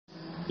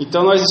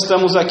Então nós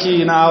estamos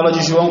aqui na aula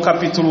de João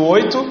capítulo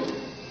 8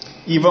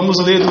 e vamos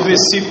ler do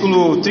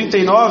versículo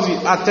 39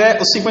 até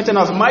o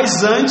 59.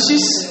 Mas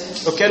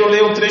antes, eu quero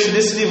ler um trecho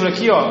desse livro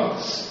aqui, ó,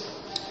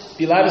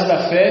 Pilares da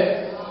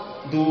Fé,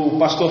 do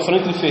pastor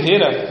Franklin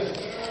Ferreira,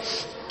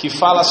 que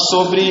fala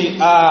sobre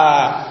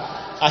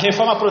a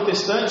reforma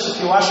protestante,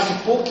 que eu acho que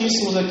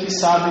pouquíssimos aqui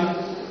sabem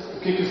o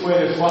que foi a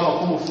reforma,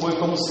 como foi,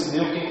 como se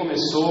deu, quem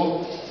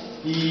começou.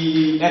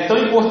 E é tão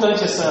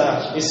importante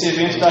esse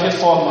evento da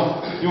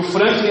reforma. E o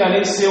Franklin, além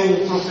de ser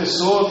um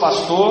professor,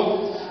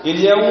 pastor,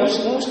 ele é um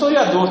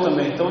historiador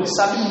também. Então ele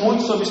sabe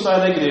muito sobre a história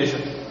da igreja.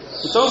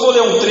 Então eu vou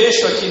ler um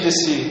trecho aqui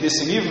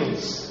desse livro,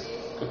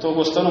 que eu estou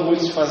gostando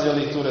muito de fazer a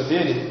leitura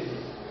dele,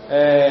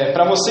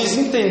 para vocês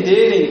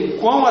entenderem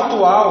quão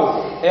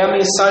atual é a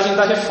mensagem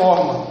da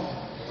reforma.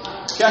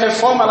 Que a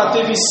reforma ela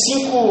teve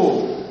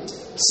cinco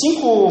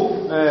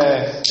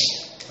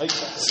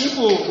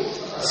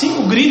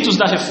gritos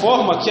da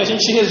reforma, que a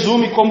gente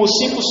resume como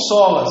 5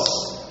 solas,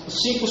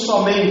 os 5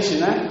 somente,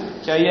 né?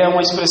 Que aí é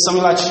uma expressão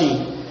em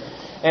latim.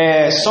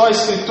 Só a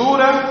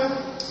Escritura,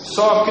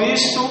 só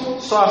Cristo,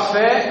 só a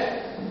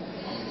fé,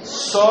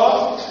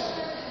 só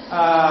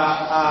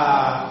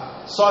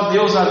a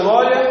Deus a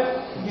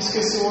glória, e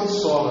esqueci o outro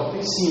sola.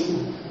 Tem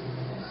 5.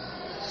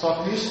 Só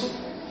Cristo,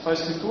 só a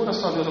Escritura,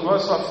 só a Deus a glória,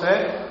 só a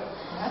fé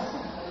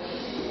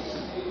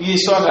e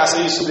só a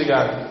graça. Isso,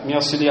 obrigado. Minha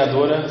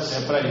auxiliadora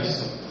é para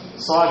isso.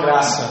 Só a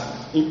graça.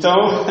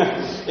 Então,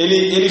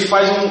 ele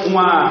faz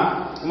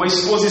uma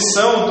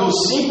exposição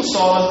dos 5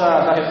 solas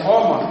da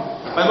reforma,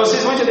 mas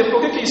vocês vão entender por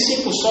que é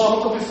 5 solas.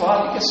 Nunca ouvi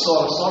falar o que é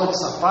sola. Sola de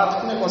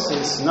sapato, que negócio é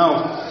esse?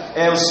 Não,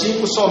 os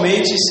 5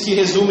 somente que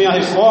resumem a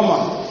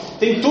reforma.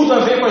 Tem tudo a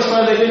ver com a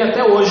história da igreja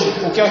até hoje,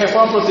 porque a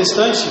reforma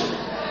protestante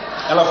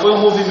ela foi um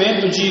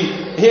movimento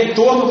de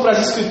retorno para as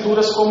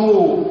escrituras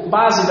como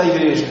base da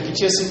igreja, que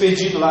tinha se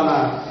perdido lá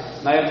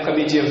na época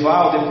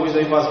medieval, depois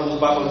da invasão dos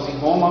bárbaros em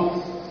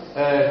Roma.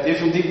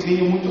 Teve um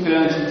declínio muito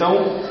grande. Então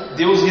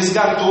Deus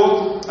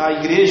resgatou a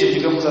igreja,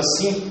 digamos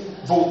assim,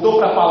 voltou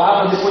para a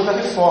palavra depois da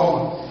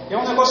reforma. É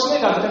um negócio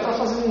legal, até para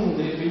fazer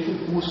de repente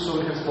um curso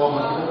sobre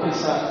reforma. Vou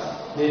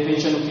pensar, de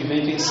repente ano que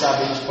vem, quem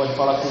sabe a gente pode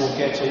falar com o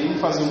Roquete aí e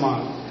fazer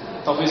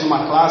talvez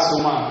uma classe,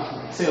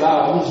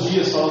 alguns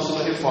dias falando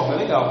sobre a reforma. É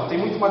legal, tem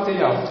muito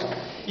material.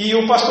 E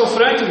o pastor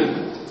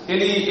Franklin,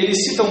 ele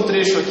cita um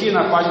trecho aqui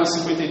na página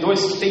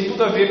 52 que tem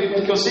tudo a ver com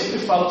o que eu sempre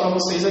falo para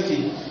vocês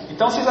aqui.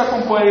 Então vocês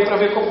acompanhem aí para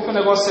ver como que o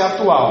negócio é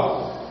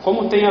atual,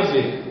 como tem a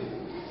ver.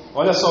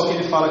 Olha só o que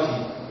ele fala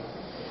aqui.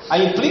 A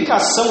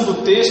implicação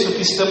do texto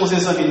que estamos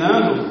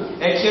examinando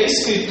é que a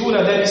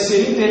Escritura deve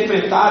ser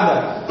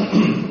interpretada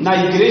na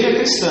igreja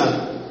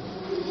cristã.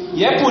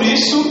 E é por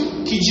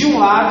isso que, de um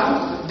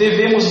lado,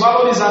 devemos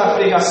valorizar a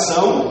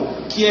pregação,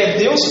 que é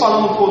Deus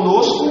falando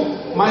conosco,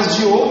 mas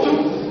de outro,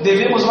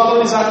 devemos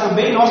valorizar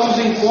também nossos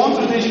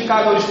encontros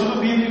dedicados ao estudo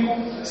bíblico,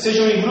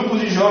 sejam em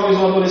grupos de jovens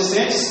ou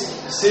adolescentes,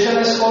 seja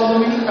na escola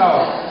dominical.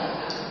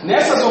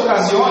 Nessas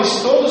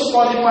ocasiões, todos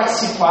podem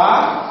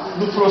participar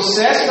do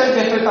processo da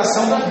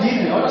interpretação da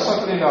Bíblia. Olha só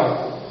que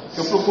legal, que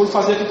eu procuro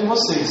fazer aqui com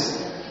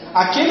vocês.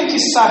 Aquele que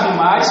sabe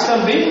mais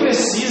também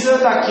precisa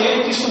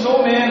daquele que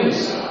estudou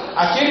menos.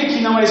 Aquele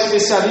que não é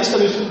especialista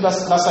no estudo da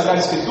Sagrada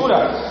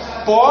Escritura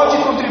pode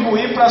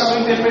contribuir para a sua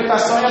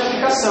interpretação e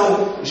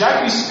aplicação, já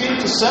que o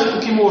Espírito Santo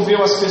que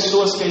moveu as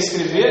pessoas que a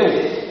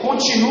escreveram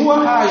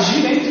continua a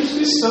agir entre os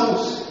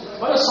cristãos.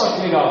 Olha só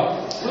que legal.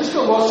 Por isso que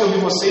eu gosto de ouvir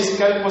vocês e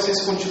quero que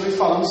vocês continuem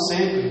falando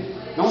sempre,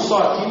 não só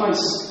aqui, mas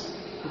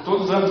em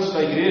todos os âmbitos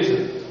da igreja.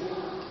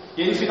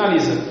 E ele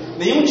finaliza: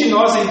 nenhum de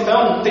nós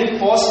então tem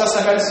posse da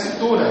Sagrada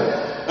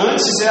Escritura,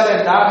 antes ela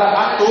é dada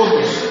a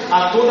todos,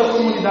 a toda a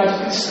comunidade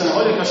cristã.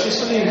 Olha, eu achei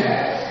isso lindo,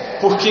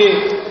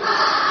 porque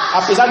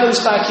apesar de eu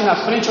estar aqui na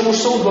frente, eu não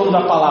sou o dono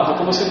da palavra,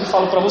 como eu sempre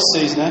falo para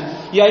vocês, né?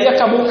 E aí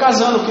acabou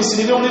casando, porque esse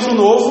livro é um livro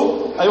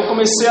novo. Aí eu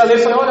comecei a ler e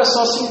falei, olha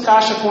só, se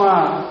encaixa com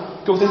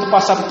que eu tento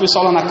passar para o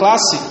pessoal lá na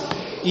classe.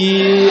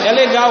 E é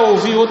legal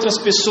ouvir outras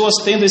pessoas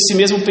tendo esse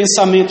mesmo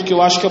pensamento, que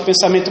eu acho que é o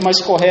pensamento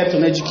mais correto,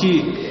 né? De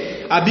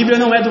que a Bíblia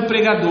não é do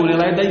pregador,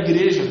 ela é da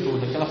igreja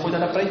toda, que ela foi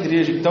dada para a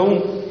igreja.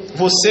 Então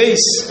vocês,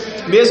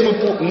 mesmo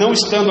não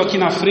estando aqui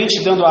na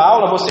frente dando a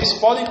aula, vocês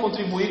podem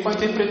contribuir com a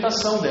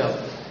interpretação dela.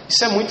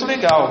 Isso é muito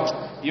legal.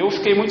 E eu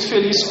fiquei muito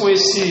feliz com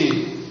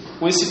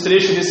esse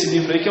trecho desse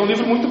livro aí, que é um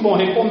livro muito bom,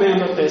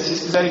 recomendo até. Se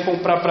vocês quiserem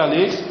comprar para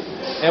ler,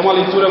 é uma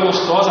leitura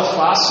gostosa,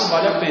 fácil,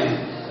 vale a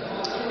pena.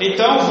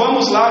 Então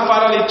vamos lá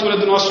para a leitura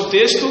do nosso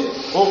texto.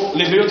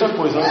 Lembrei outra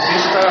coisa, o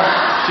texto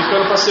está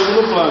ficando para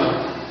segundo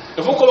plano.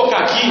 Eu vou colocar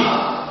aqui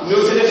o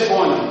meu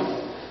telefone.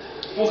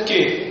 Por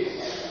quê?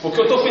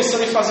 Porque eu estou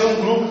pensando em fazer um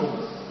grupo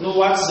no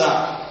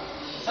WhatsApp.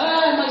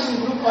 Mas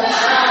um grupo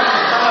WhatsApp,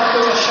 tá uma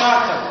coisa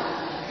chata.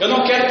 Eu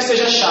não quero que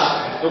seja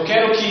chato. Eu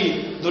quero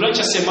que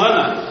durante a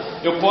semana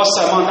eu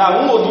possa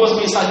mandar 1 ou 2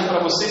 mensagens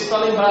para vocês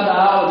para lembrar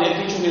da aula, de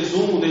repente um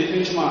resumo, de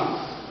repente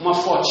uma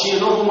fotinha.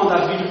 Não vou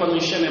mandar vídeo para não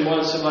encher a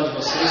memória do celular de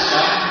vocês,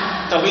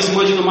 tá? Talvez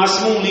mande no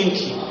máximo um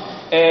link.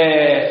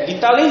 E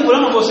tá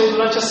lembrando vocês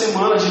durante a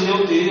semana de ler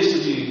o texto,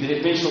 de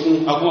repente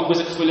alguma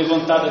coisa que foi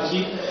levantada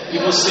aqui. e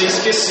você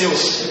esqueceu.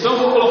 Então eu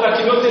vou colocar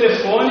aqui meu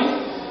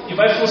telefone e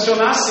vai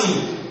funcionar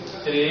assim: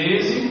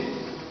 13,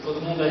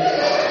 todo mundo aí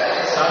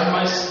sabe,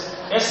 mas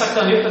essa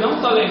caneta não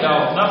está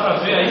legal. Dá para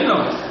ver aí,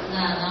 não?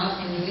 Não,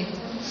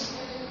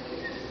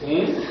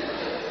 tem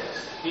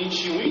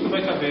 21, não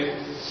vai caber.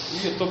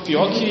 Eu tô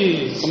pior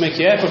que... Como é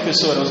que é,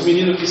 professora? Os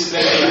meninos que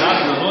escrevem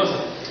errado na lousa.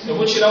 Eu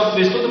vou tirar o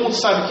 13, todo mundo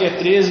sabe que é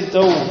 13,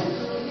 então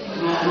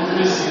não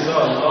precisa.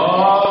 Ó,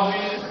 9,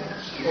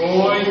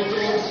 8,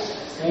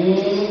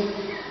 1,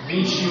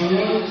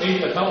 21.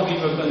 Eita, tá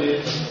horrível a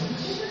caneta.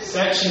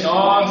 7,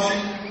 9,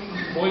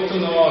 8,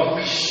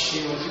 9. Ixi,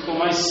 ficou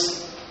mais...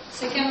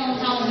 Você quer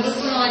montar um grupo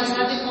no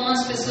WhatsApp com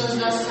as pessoas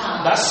da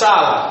sala? Da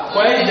sala.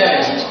 Qual é a ideia?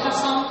 A gente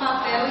passar um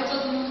papel e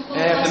todo mundo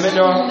colocar É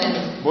melhor.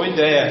 número. Boa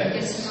ideia.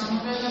 Porque senão não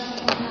vai dar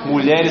pra contar.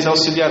 Mulheres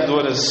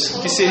auxiliadoras.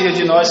 O que seria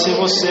de nós sem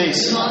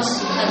vocês?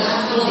 Nossa, cada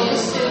um falou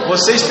isso.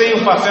 Vocês têm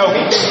um papel?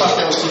 Alguém tem um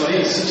papelzinho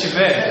aí? Se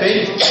tiver,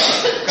 tem.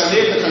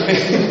 Caneta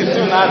também. Não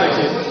tenho nada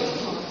aqui.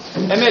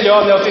 É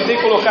melhor, né? Eu tentei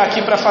colocar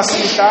aqui para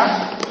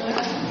facilitar.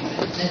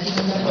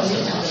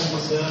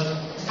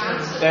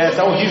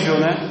 Tá horrível,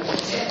 né?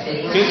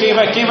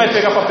 Quem vai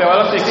pegar papel?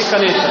 Ela tem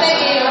caneta.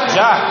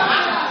 Já?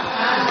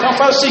 Então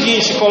faz o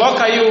seguinte,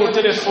 coloca aí o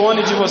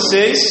telefone de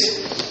vocês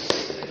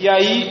e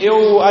aí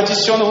eu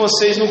adiciono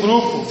vocês no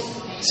grupo.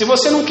 Se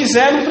você não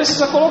quiser, não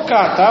precisa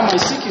colocar, tá?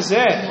 Mas se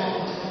quiser,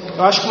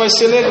 eu acho que vai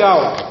ser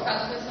legal.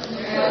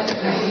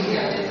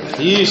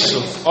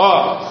 Isso,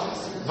 ó,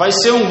 vai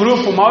ser um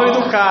grupo mal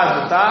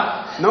educado,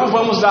 tá? Não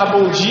vamos dar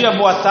bom dia,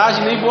 boa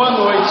tarde, nem boa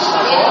noite,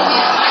 tá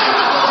bom?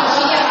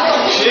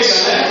 Chega,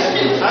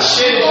 né? Tá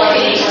cheio pra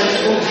gente,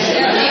 mas bom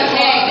dia.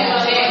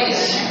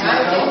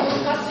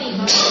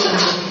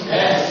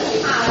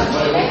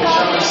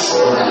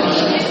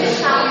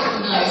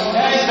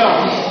 Então.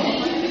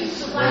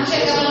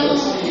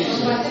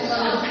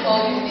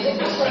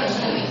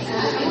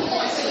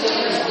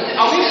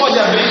 Alguém pode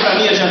abrir para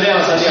mim as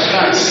janelas ali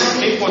atrás?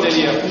 Quem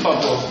poderia, por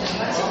favor?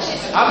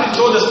 Abre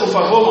todas, por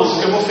favor, mano,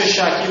 porque eu vou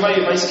fechar aqui e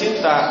vai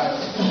esquentar.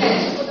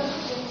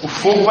 O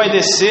fogo vai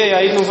descer,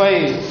 aí não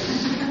vai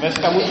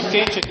ficar muito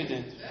quente aqui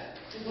dentro.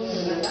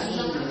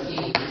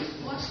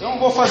 Então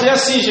vou fazer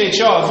assim,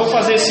 gente, ó, vou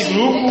fazer esse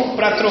grupo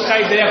para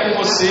trocar ideia com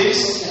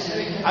vocês.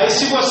 Aí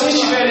se vocês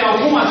tiverem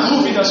alguma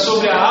dúvida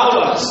sobre a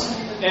aula,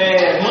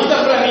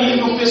 manda para mim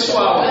no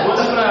pessoal,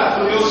 manda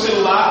para o meu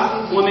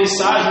celular uma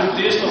mensagem, um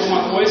texto,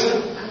 alguma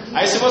coisa.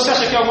 Aí se você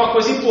acha que é alguma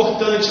coisa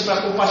importante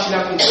para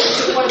compartilhar com vocês,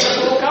 você pode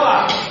colocar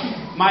lá.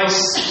 Mas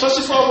só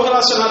se for algo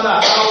relacionado à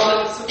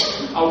aula,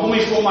 alguma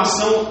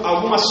informação,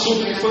 algum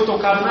assunto que foi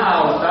tocado na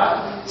aula,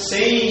 tá?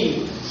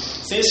 Sem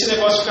esse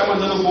negócio de ficar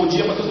mandando bom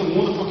dia para todo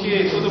mundo,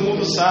 porque todo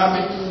mundo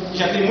sabe,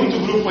 já tem muito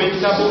grupo aí que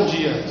dá bom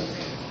dia.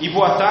 E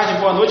boa tarde,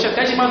 boa noite,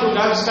 até de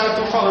madrugada os caras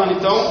estão falando.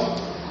 Então,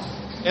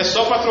 é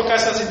só para trocar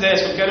essas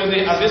ideias, que eu quero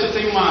ver. Às vezes eu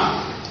tenho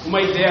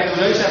uma ideia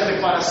durante a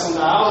preparação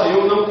da aula,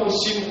 eu não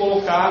consigo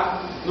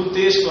colocar no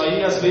texto,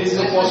 aí às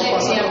vezes eu posso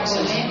passar para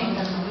vocês.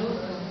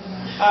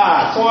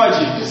 Ah,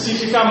 pode. Se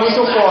ficar muito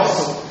eu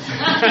posso.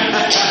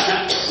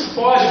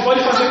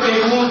 Pode fazer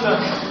pergunta.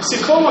 Se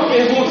for uma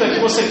pergunta que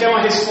você quer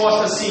uma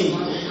resposta assim,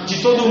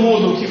 de todo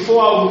mundo, que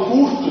for algo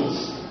curto,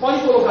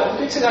 pode colocar. O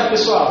que você acha,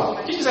 pessoal?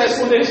 Quem quiser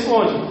responder,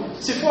 responde.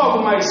 Se for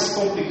algo mais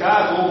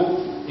complicado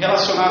ou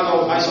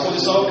relacionado à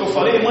exposição ao que eu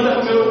falei, manda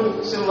para o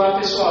meu celular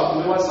pessoal, para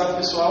o meu WhatsApp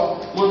pessoal,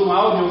 manda um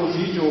áudio ou um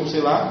vídeo, ou sei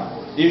lá,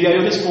 e aí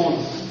eu respondo,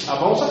 tá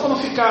bom? Só para não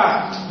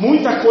ficar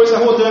muita coisa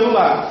rodando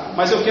lá,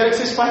 mas eu quero que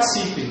vocês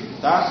participem,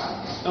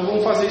 tá? Então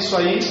vamos fazer isso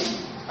aí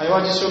eu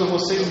adiciono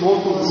vocês no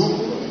outro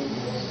grupo,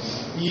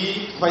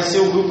 e vai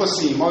ser um grupo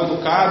assim, mal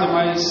educado,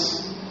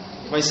 mas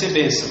vai ser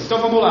bênção. Então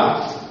vamos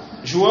lá,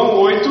 João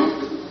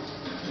 8,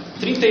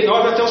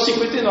 39 até o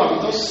 59.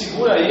 Então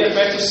segura aí,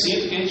 aperta o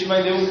cinto, que a gente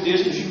vai ler um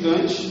texto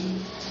gigante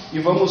e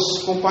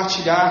vamos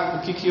compartilhar o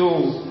que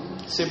eu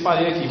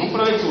separei aqui. Vamos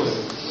para a leitura.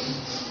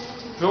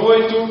 João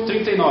 8,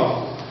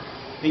 39.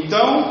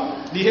 Então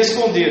lhe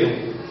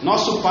responderam: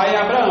 nosso pai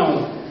é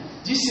Abraão.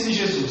 Disse-lhe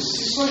Jesus: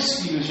 se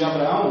sois filhos de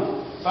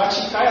Abraão,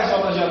 praticai as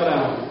obras de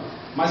Abraão.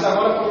 Mas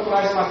agora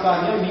procurais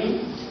matar-me a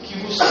mim, que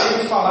vos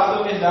tenho falado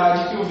a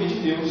verdade que ouvi de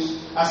Deus.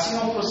 Assim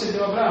não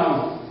procedeu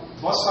Abraão.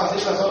 Vós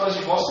fazeis as obras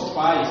de vosso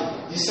pai.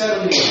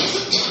 Disseram-lhe: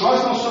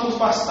 nós não somos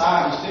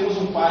bastardos, temos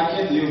um pai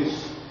que é Deus.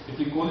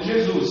 Replicou-lhe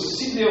Jesus: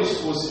 se Deus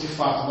fosse de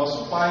fato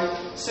vosso pai,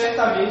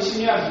 certamente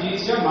me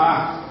havíeis de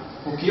amar,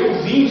 porque eu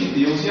vim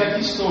de Deus e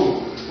aqui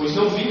estou, pois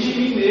não vim de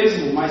mim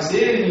mesmo, mas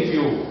ele me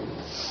enviou.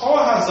 Qual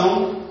a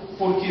razão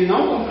porque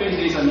não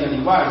compreendeis a minha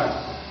linguagem?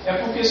 É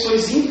porque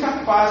sois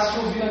incapazes de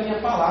ouvir a minha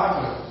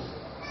palavra.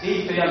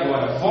 Eita, e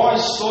agora?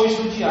 Vós sois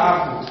do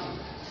diabo,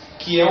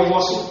 que é o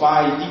vosso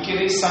pai, e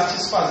quereis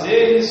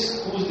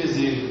satisfazer-lhes os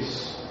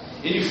desejos.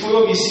 Ele foi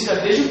homicida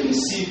desde o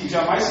princípio,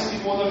 jamais se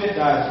ficou da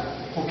verdade,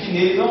 porque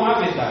nele não há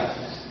verdade.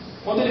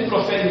 Quando ele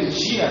profere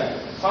mentira,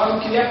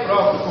 fala que lhe é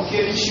próprio, porque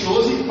é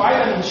mentiroso e pai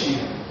da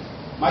mentira.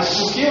 Mas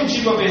porque eu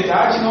digo a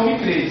verdade, não me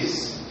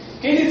credes.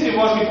 Quem dentre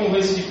vós me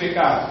convence de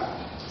pecado?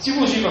 Se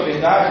vos digo a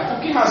verdade, por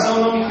que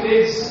razão não me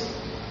credes?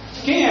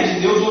 Quem é de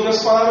Deus ouve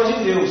as palavras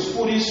de Deus,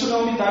 por isso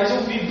não me dais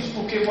ouvidos,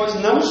 porque vós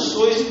não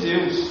sois de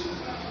Deus.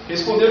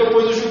 Responderam,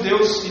 pois, os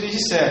judeus e lhe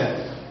disseram: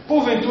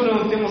 porventura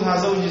não temos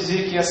razão de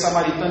dizer que é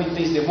samaritano e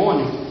tens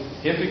demônio?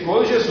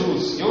 Replicou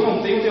Jesus: eu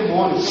não tenho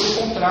demônio,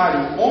 pelo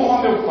contrário, honro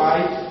a meu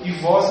Pai e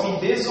vós me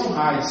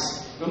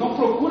desonrais. Eu não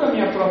procuro a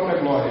minha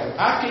própria glória,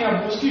 há quem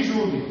a busque e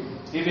julgue.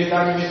 Em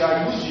verdade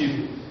vos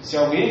digo, se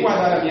alguém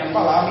guardar a minha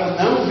palavra,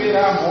 não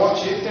verá a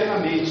morte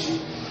eternamente.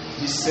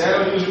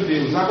 Disseram-lhe os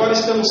judeus: agora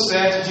estamos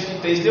certos de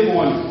que tens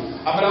demônio.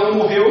 Abraão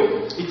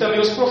morreu e também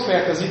os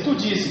profetas, e tu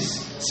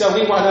dizes: se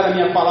alguém guardar a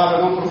minha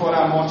palavra, não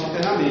provará a morte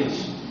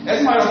eternamente.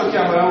 És maior do que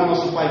Abraão,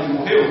 nosso pai, que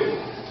morreu?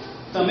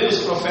 Também os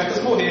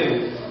profetas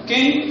morreram.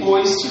 Quem,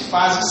 pois, te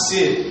fazes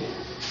ser?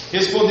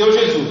 Respondeu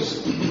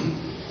Jesus: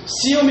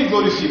 se eu me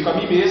glorifico a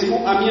mim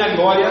mesmo, a minha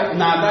glória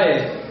nada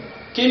é.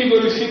 Quem me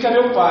glorifica é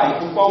meu Pai,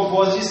 o qual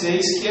vós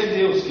dizeis que é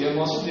Deus, que é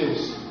vosso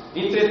Deus.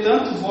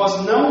 Entretanto,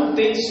 vós não o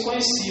tendes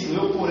conhecido,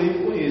 eu, porém,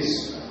 o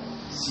conheço.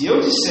 Se eu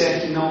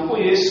disser que não o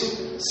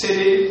conheço,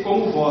 serei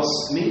como vós,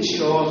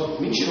 mentiroso.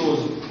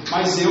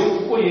 Mas eu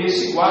o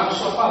conheço e guardo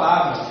sua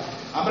palavra.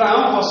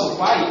 Abraão, vosso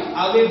pai,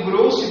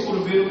 alegrou-se por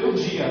ver o meu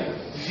dia,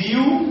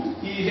 viu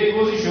e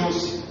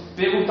regozijou-se.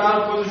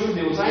 Perguntaram, pois, os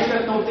judeus: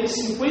 ainda não tem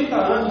 50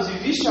 anos e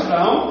viste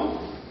Abraão?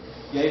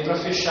 E aí, para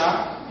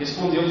fechar,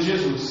 respondeu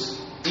Jesus: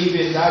 em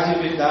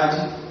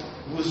verdade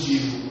vos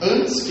digo,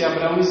 antes que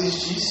Abraão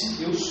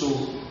existisse, eu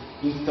sou.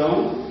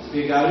 Então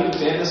pegaram em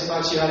pedras para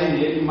atirarem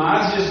nele,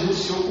 mas Jesus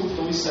se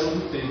ocultou e saiu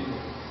do templo.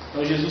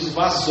 Então Jesus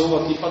vazou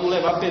aqui para não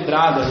levar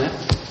pedrada, né?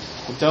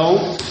 Então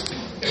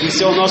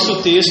esse é o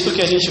nosso texto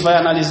que a gente vai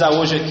analisar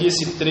hoje aqui,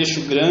 esse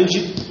trecho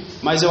grande,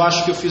 mas eu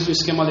acho que eu fiz um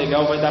esquema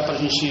legal, vai dar para a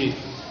gente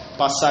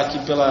passar aqui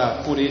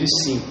por ele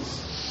sim.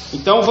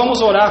 Então vamos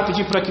orar,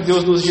 pedir para que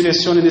Deus nos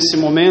direcione nesse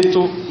momento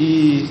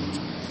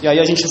e aí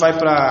a gente vai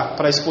para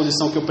a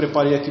exposição que eu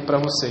preparei aqui para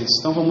vocês.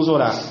 Então vamos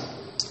orar.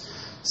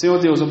 Senhor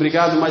Deus,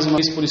 obrigado mais uma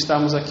vez por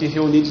estarmos aqui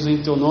reunidos em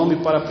Teu nome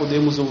para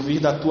podermos ouvir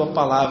da Tua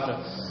palavra.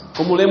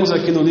 Como lemos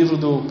aqui no livro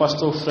do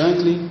pastor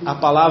Franklin, a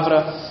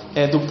palavra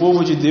é do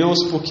povo de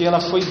Deus porque ela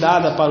foi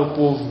dada para o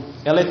povo.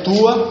 Ela é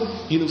Tua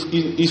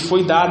e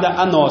foi dada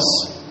a nós.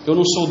 Eu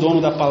não sou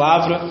dono da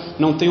palavra,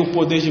 não tenho o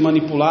poder de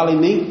manipulá-la e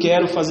nem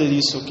quero fazer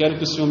isso. Eu quero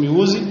que o Senhor me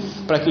use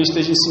para que eu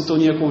esteja em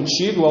sintonia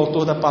contigo, o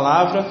autor da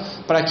palavra,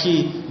 para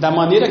que da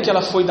maneira que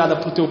ela foi dada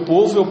para o teu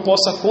povo eu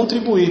possa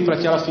contribuir para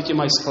que ela fique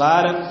mais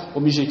clara,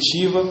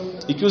 objetiva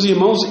e que os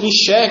irmãos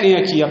enxerguem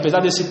aqui, apesar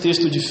desse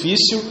texto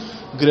difícil,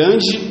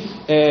 grande,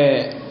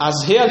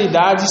 as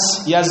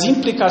realidades e as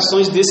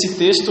implicações desse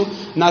texto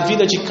na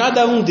vida de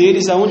cada um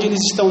deles, aonde eles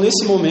estão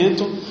nesse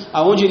momento,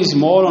 aonde eles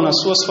moram, nas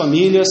suas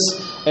famílias,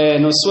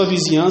 na sua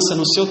vizinhança,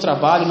 no seu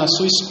trabalho, na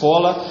sua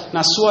escola,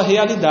 na sua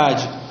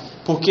realidade,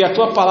 porque a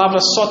tua palavra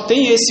só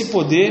tem esse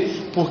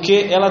poder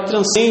porque ela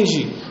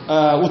transcende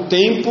o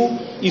tempo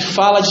e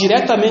fala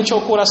diretamente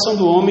ao coração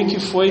do homem, que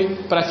foi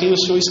para quem o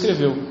Senhor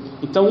escreveu.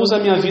 Então usa a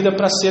minha vida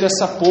para ser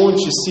essa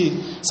ponte,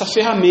 essa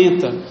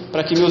ferramenta,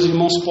 para que meus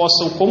irmãos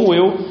possam, como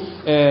eu,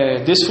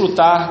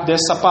 desfrutar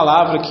dessa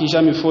palavra que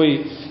já me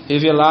foi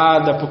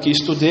revelada, porque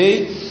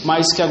estudei,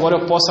 mas que agora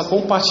eu possa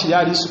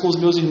compartilhar isso com os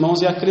meus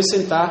irmãos e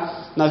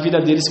acrescentar na vida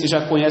deles que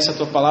já conhecem a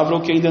Tua palavra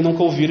ou que ainda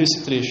nunca ouviram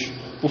esse trecho.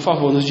 Por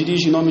favor, nos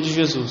dirige em nome de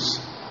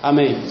Jesus.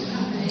 Amém.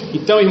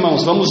 Então,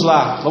 irmãos, vamos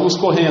lá, vamos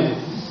correndo,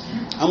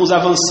 vamos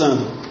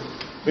avançando.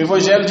 O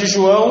Evangelho de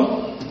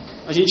João,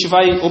 a gente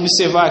vai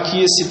observar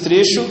aqui esse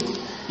trecho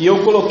e eu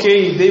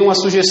dei uma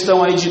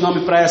sugestão aí de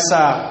nome para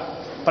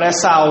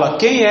essa aula.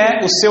 Quem é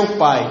o seu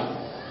pai?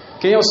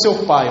 Quem é o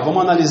seu pai?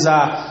 Vamos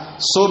analisar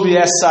sobre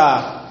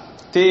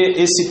ter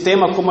esse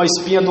tema como a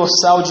espinha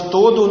dorsal de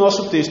todo o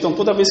nosso texto. Então,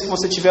 toda vez que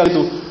você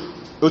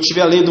eu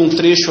estiver lendo um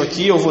trecho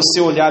aqui, ou você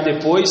olhar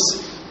depois,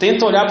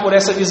 tenta olhar por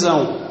essa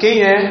visão.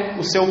 Quem é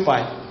o seu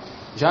pai?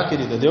 Já,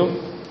 querida, deu?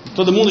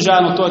 Todo mundo já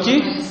anotou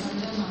aqui?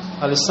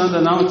 Alessandra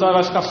não, então ela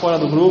vai ficar fora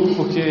do grupo,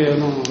 porque eu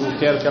não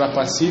quero que ela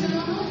participe.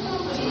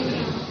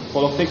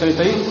 Coloquei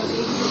caneta aí?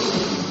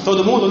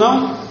 Todo mundo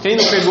não? Quem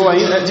não pegou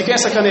ainda? De quem é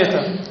essa caneta?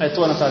 É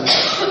tua, Natália.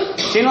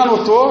 Quem não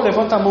anotou,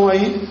 levanta a mão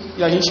aí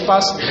e a gente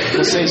passa.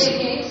 Vocês.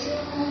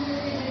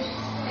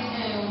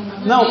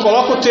 Não,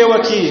 coloca o teu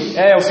aqui.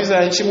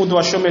 A gente mudou,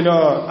 achou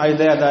melhor, a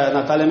ideia da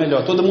Natália é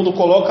melhor. Todo mundo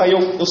coloca, aí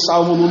eu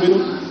salvo o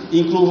número e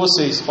incluo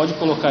vocês. Pode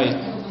colocar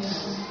aí.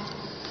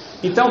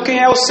 Então, quem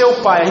é o seu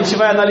pai? A gente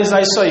vai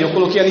analisar isso aí. Eu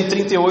coloquei ali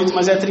 38,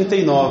 mas é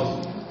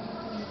 39.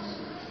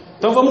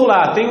 Então vamos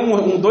lá, tem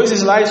dois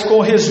slides com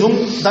o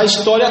resumo da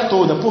história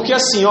toda. Porque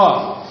assim,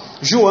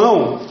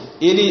 João,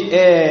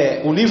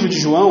 o livro de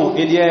João,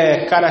 ele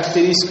é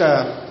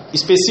característica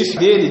específica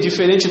dele,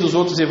 diferente dos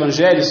outros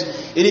evangelhos,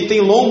 ele tem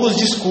longos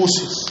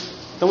discursos.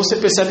 Então você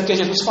percebe que é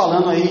Jesus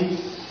falando aí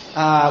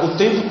o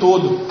tempo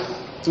todo.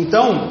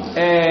 Então,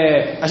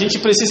 a gente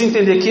precisa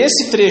entender que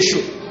esse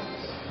trecho,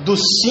 do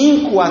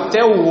 5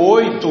 até o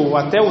 8,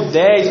 até o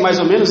 10, mais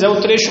ou menos, é o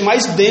trecho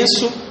mais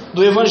denso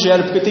do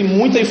Evangelho, porque tem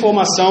muita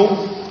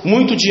informação,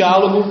 muito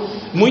diálogo,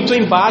 muito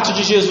embate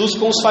de Jesus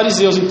com os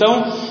fariseus.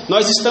 Então,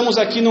 nós estamos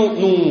aqui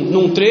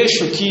num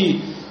trecho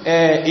que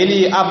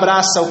ele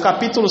abraça o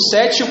capítulo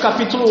 7 e o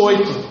capítulo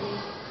 8.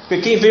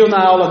 Porque quem veio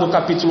na aula do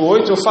capítulo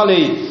 8, eu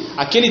falei,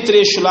 aquele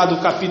trecho lá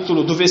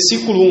do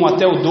versículo 1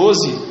 até o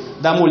 12,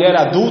 da mulher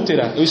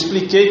adúltera, eu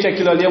expliquei que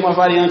aquilo ali é uma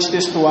variante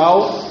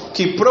textual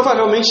que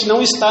provavelmente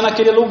não está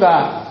naquele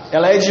lugar,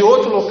 ela é de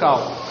outro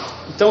local.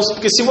 Então,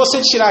 porque se você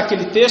tirar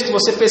aquele texto,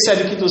 você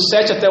percebe que do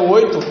 7 até o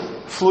 8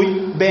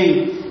 flui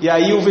bem. E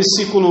aí o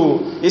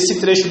versículo, esse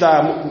trecho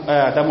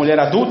da mulher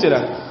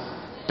adúltera,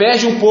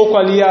 perde um pouco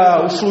ali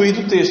o fluir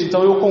do texto.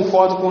 Então eu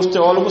concordo com os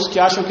teólogos que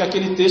acham que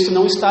aquele texto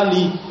não está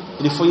ali.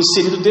 Ele foi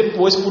inserido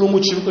depois por um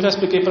motivo que eu já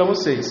expliquei para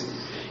vocês.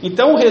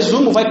 Então o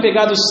resumo vai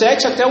pegar do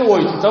 7 até o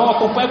 8. Então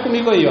acompanha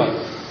comigo aí,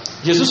 ó.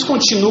 Jesus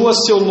continua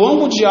seu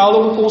longo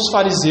diálogo com os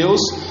fariseus,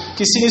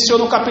 que se iniciou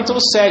no capítulo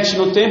 7,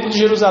 no templo de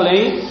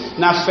Jerusalém,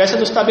 na festa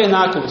dos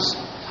tabernáculos.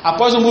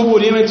 Após um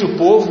burburinho entre o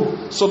povo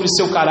sobre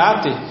seu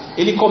caráter,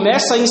 ele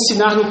começa a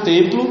ensinar no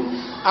templo,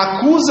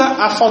 acusa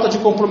a falta de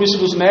compromisso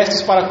dos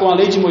mestres para com a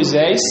lei de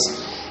Moisés,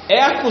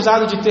 é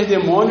acusado de ter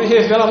demônio e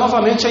revela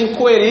novamente a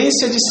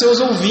incoerência de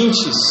seus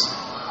ouvintes.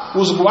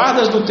 Os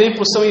guardas do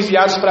templo são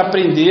enviados para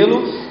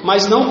prendê-lo,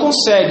 mas não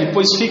conseguem,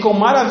 pois ficam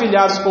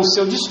maravilhados com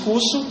seu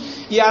discurso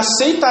e a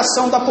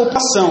aceitação da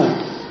população.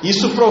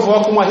 Isso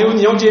provoca uma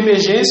reunião de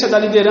emergência da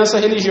liderança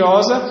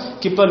religiosa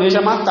que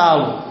planeja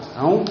matá-lo.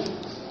 Então,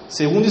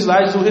 segundo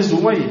slide do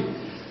resumo aí.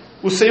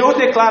 O Senhor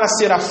declara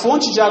ser a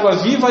fonte de água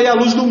viva e a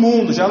luz do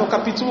mundo, já no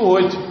capítulo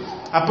 8.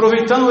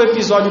 Aproveitando o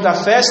episódio da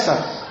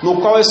festa, no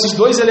qual esses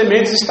dois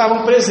elementos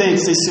estavam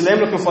presentes. Vocês se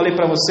lembram que eu falei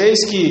para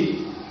vocês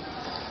que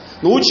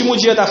no último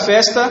dia da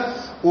festa,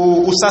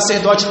 o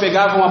sacerdote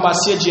pegava uma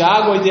bacia de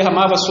água e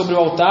derramava sobre o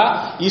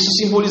altar, e isso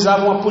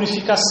simbolizava uma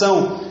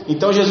purificação.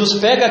 Então Jesus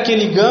pega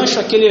aquele gancho,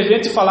 aquele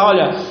evento e fala,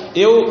 olha,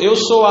 eu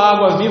sou a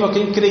água viva,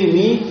 quem crê em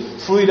mim,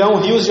 fluirão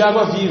rios de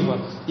água viva.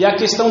 E a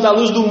questão da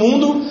luz do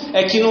mundo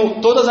é que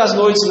todas as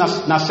noites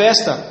na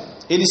festa,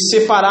 eles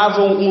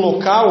separavam um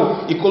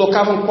local e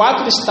colocavam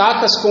 4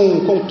 estacas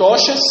com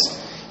tochas,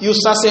 e os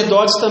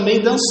sacerdotes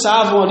também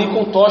dançavam ali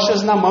com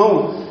tochas na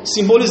mão,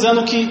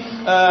 simbolizando que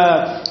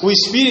o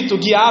Espírito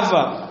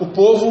guiava o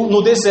povo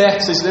no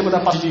deserto. Vocês se lembram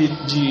da parte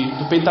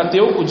do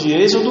Pentateuco, de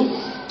Êxodo?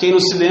 Quem não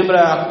se lembra,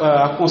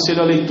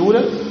 aconselho a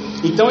leitura.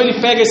 Então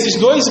ele pega esses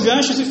 2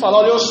 ganchos e fala,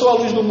 olha, eu sou a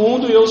luz do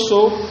mundo e eu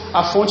sou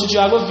a fonte de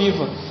água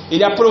viva.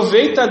 Ele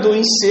aproveita do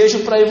ensejo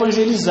para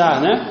evangelizar,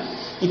 né?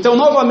 Então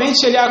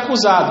novamente ele é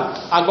acusado,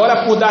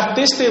 agora por dar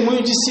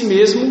testemunho de si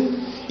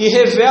mesmo, e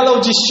revela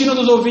o destino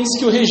dos ouvintes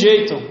que o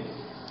rejeitam.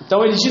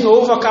 Então ele de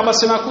novo acaba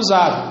sendo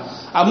acusado.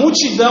 A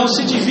multidão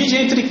se divide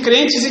entre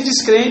crentes e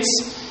descrentes,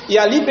 e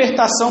a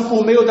libertação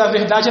por meio da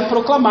verdade é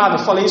proclamada.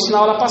 Eu falei isso na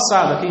aula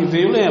passada, quem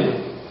veio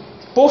lembra.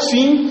 Por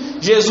fim,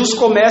 Jesus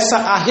começa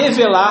a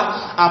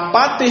revelar a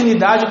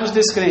paternidade dos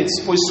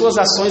descrentes, pois suas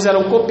ações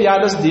eram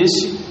copiadas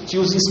deste que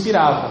os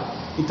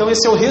inspirava. Então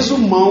esse é o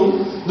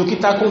resumão do que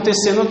está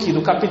acontecendo aqui,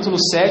 do capítulo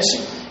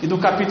 7 e do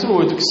capítulo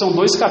 8, que são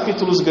 2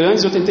 capítulos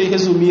grandes. Eu tentei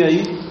resumir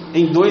aí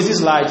em 2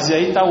 slides. E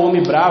aí está o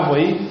homem bravo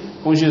aí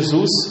com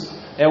Jesus.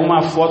 É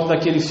uma foto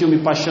daquele filme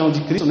Paixão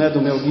de Cristo, né,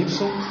 do Mel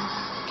Gibson,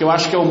 que eu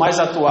acho que é o mais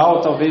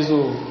atual,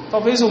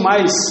 talvez o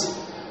mais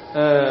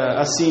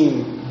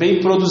assim, bem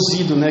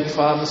produzido, né, que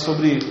falava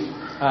sobre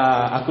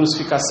a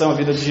crucificação, a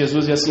vida de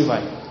Jesus e assim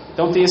vai.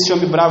 Então tem esse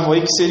homem bravo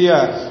aí que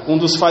seria um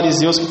dos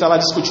fariseus que está lá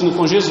discutindo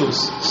com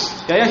Jesus.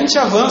 E aí a gente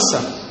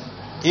avança,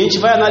 e a gente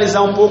vai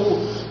analisar um pouco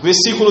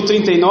versículo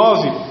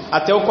 39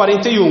 até o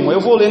 41. Eu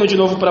vou lendo de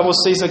novo para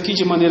vocês aqui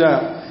de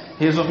maneira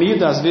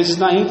resumida, às vezes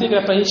na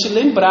íntegra, para a gente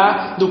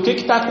lembrar do que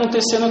está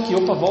acontecendo aqui.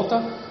 Opa,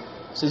 volta,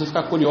 vocês vão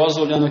ficar curiosos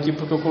olhando aqui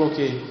porque eu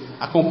coloquei.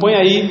 Acompanha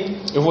aí,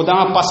 eu vou dar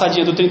uma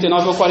passadinha do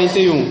 39 ao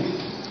 41.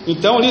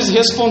 Então eles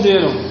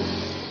responderam,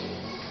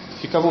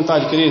 fica à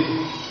vontade,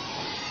 querido.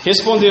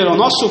 Responderam,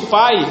 nosso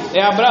pai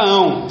é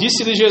Abraão.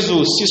 Disse-lhe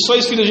Jesus, se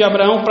sois filhos de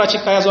Abraão,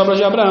 praticai as obras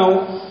de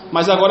Abraão,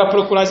 mas agora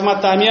procurais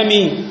matar-me a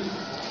mim.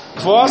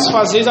 Vós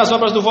fazeis as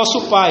obras do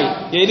vosso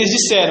pai. E eles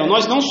disseram,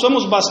 nós não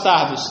somos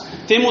bastardos,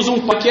 temos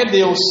um pai que é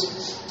Deus.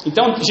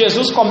 Então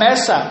Jesus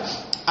começa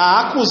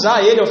a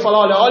acusar ele, eu falo,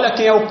 olha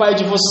quem é o pai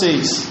de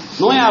vocês.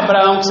 Não é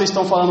Abraão que vocês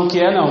estão falando que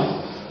é,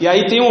 não. E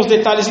aí tem uns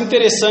detalhes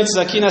interessantes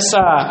aqui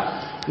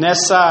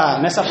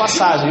nessa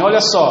passagem,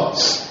 olha só.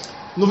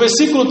 No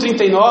versículo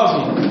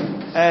 39,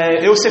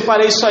 eu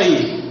separei isso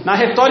aí. Na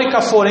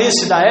retórica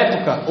forense da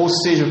época, ou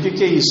seja, o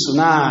que é isso?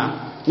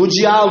 No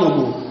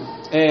diálogo,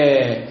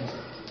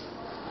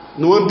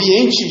 no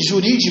ambiente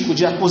jurídico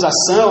de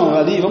acusação,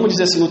 ali, vamos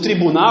dizer assim, no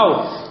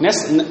tribunal,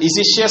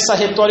 existia essa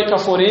retórica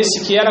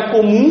forense que era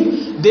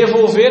comum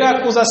devolver a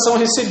acusação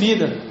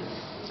recebida.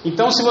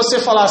 Então, se você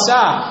falasse,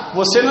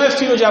 você não é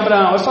filho de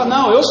Abraão, eu falo,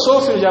 não, eu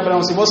sou filho de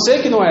Abraão, se você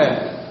que não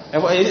é.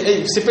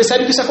 Você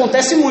percebe que isso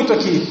acontece muito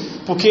aqui,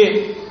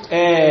 porque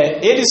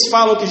eles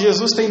falam que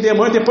Jesus tem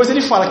demônio, depois ele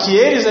fala que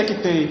eles é que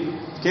tem,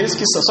 que eles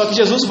que são. Só que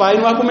Jesus vai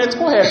no argumento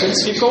correto,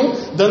 eles ficam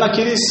dando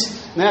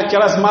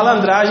aquelas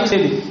malandragens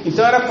dele.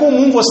 Então era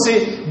comum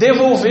você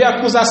devolver a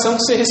acusação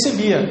que você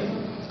recebia.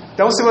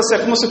 Então, se você,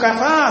 como se o cara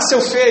fala,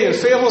 seu feio,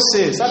 feio é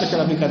você. Sabe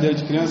aquela brincadeira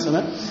de criança,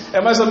 né?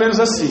 É mais ou menos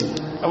assim,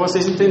 para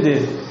vocês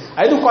entenderem.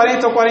 Aí do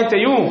 40 ao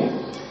 41,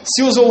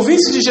 se os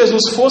ouvintes de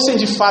Jesus fossem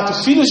de fato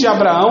filhos de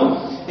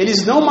Abraão,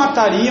 eles não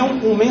matariam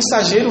um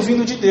mensageiro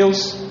vindo de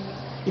Deus.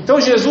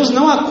 Então Jesus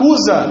não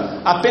acusa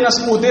apenas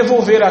por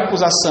devolver a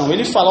acusação.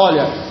 Ele fala,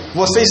 olha,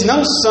 vocês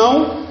não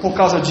são por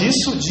causa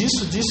disso,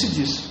 disso, disso e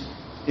disso.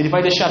 Ele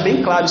vai deixar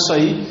bem claro isso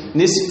aí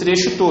nesse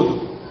trecho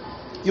todo.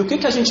 E o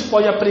que a gente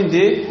pode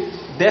aprender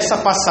dessa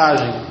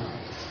passagem?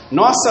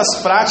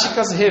 Nossas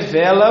práticas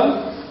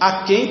revelam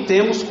a quem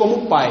temos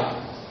como Pai.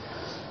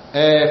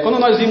 Quando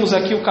nós vimos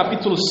aqui o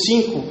capítulo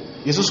 5,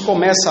 Jesus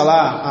começa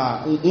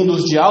lá um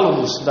dos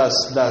diálogos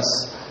das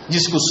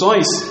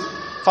discussões,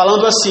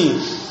 falando assim,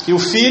 que o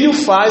filho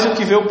faz o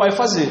que vê o pai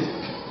fazer,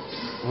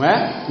 não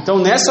é? Então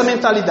nessa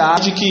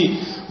mentalidade de que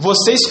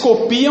vocês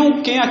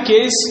copiam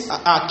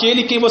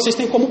aquele quem vocês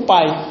têm como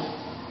pai.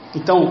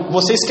 Então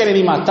vocês querem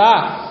me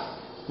matar,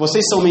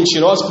 vocês são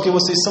mentirosos porque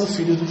vocês são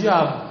filhos do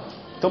diabo.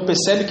 Então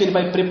percebe que ele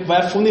vai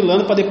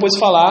afunilando para depois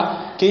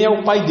falar quem é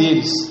o pai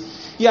deles.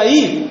 E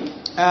aí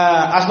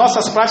as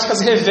nossas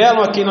práticas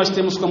revelam a quem nós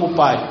temos como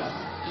pai.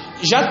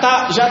 Já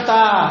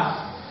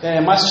tá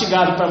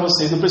mastigado para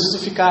vocês, não preciso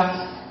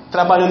ficar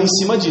trabalhando em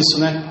cima disso,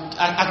 né?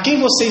 A quem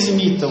vocês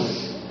imitam?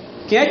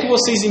 Quem é que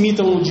vocês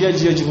imitam no dia a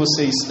dia de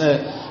vocês?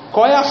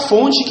 Qual é a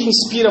fonte que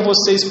inspira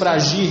vocês para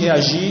agir,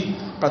 reagir,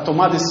 para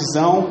tomar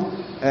decisão,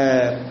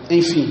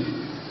 enfim,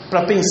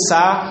 para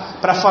pensar,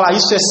 para falar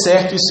isso é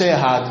certo, isso é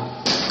errado?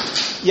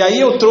 E aí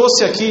eu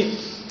trouxe aqui,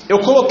 eu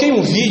coloquei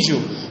um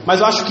vídeo, mas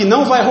eu acho que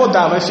não vai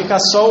rodar, vai ficar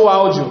só o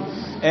áudio,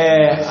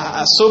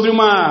 sobre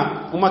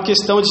uma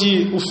questão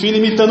de o filho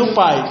imitando o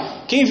pai.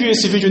 Quem viu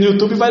esse vídeo no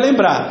YouTube vai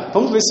lembrar.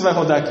 Vamos ver se vai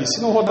rodar aqui.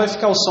 Se não rodar, vai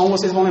ficar o som,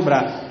 vocês vão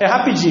lembrar. É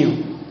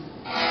rapidinho.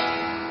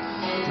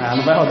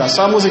 Não vai rodar,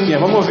 só a musiquinha.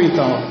 Vamos ouvir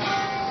então.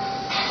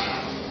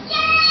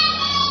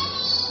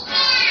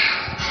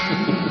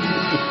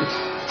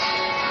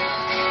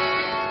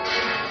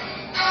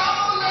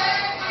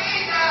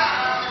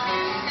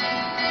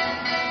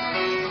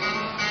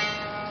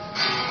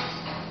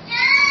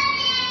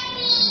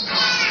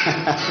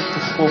 Que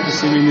fofo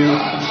esse menino.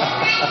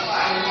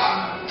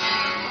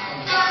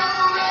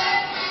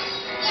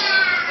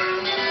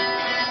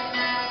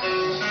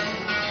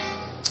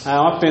 É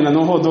uma pena,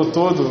 não rodou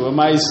todo,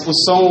 mas o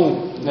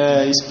som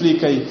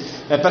explica aí.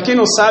 Para quem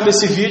não sabe,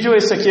 esse vídeo,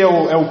 esse aqui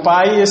é o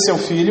pai e esse é o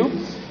filho,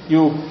 e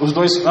os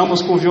dois,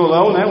 ambos com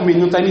violão, né? O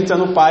menino está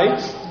imitando o pai,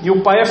 e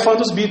o pai é fã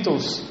dos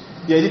Beatles,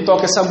 e aí ele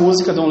toca essa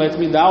música, Don't Let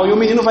Me Down, e o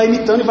menino vai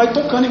imitando e vai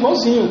tocando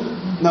igualzinho,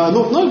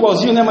 não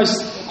igualzinho, né? Mas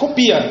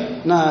copia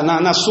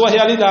na sua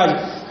realidade.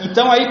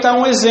 Então aí está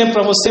um exemplo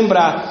para você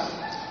lembrar,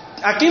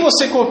 a quem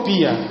você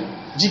copia,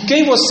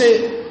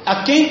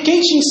 a quem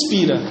te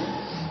inspira.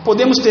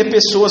 Podemos ter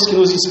pessoas que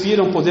nos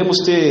inspiram, podemos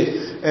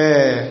ter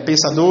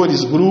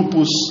pensadores,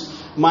 grupos,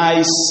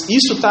 mas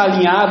isso está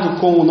alinhado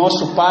com o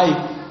nosso Pai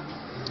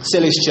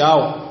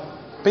Celestial?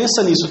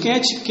 Pensa nisso, quem é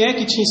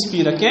que te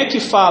inspira? Quem é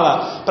que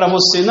fala para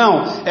você,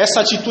 não,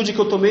 essa atitude que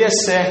eu tomei é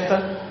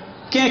certa?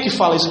 Quem é que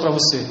fala isso para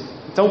você?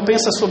 Então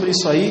pensa sobre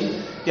isso aí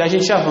e a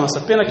gente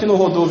avança. Pena que não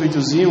rodou o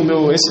videozinho,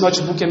 esse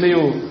notebook é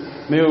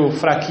meio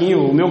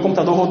fraquinho, o meu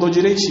computador rodou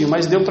direitinho,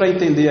 mas deu para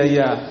entender aí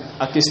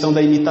a questão da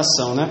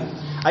imitação, né?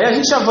 Aí a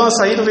gente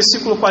avança aí no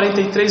versículo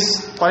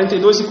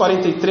 42 e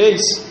 43,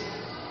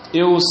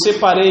 eu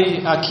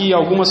separei aqui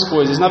algumas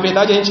coisas. Na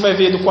verdade a gente vai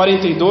ver do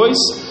 42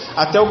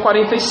 até o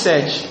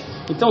 47.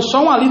 Então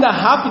só uma lida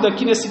rápida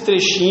aqui nesse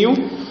trechinho,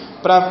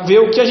 para ver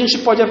o que a gente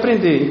pode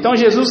aprender. Então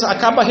Jesus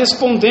acaba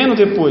respondendo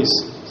depois.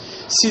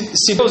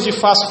 Se Deus de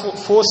fato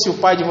fosse o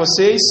Pai de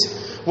vocês,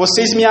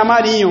 vocês me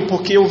amariam,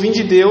 porque eu vim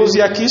de Deus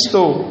e aqui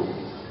estou.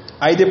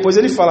 Aí depois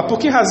ele fala, por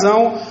que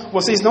razão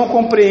vocês não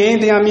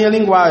compreendem a minha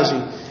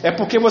linguagem? É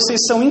porque vocês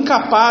são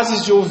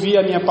incapazes de ouvir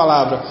a minha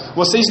palavra.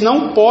 Vocês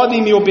não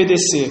podem me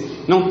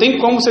obedecer. Não tem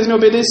como vocês me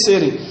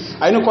obedecerem.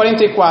 Aí no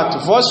 44,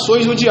 vós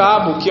sois o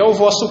diabo, que é o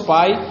vosso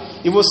pai,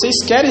 e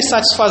vocês querem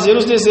satisfazer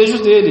os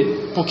desejos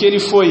dele, porque ele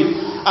foi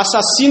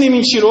assassino e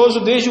mentiroso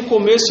desde o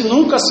começo e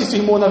nunca se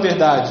firmou na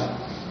verdade.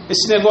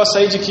 Esse negócio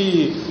aí de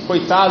que,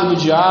 coitado do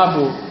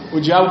diabo, o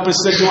diabo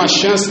precisa de uma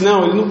chance.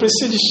 Não, ele não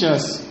precisa de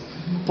chance,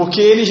 porque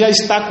ele já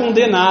está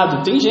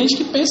condenado. Tem gente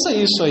que pensa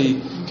isso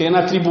aí, querendo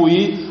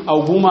atribuir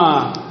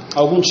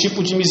algum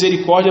tipo de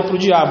misericórdia para o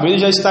diabo. Ele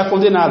já está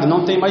condenado,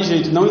 não tem mais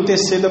jeito. Não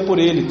interceda por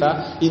ele,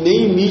 tá? E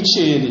nem imite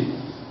ele.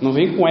 Não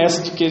vem com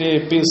essa de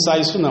querer pensar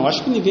isso não.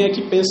 Acho que ninguém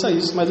aqui pensa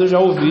isso, mas eu já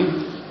ouvi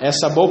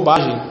essa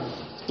bobagem.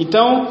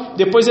 Então,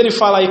 depois ele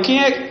fala aí,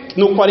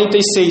 no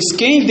 46,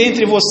 quem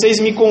dentre vocês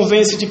me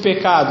convence de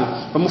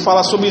pecado? Vamos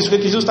falar sobre isso, o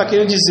que Jesus está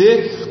querendo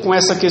dizer com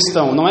essa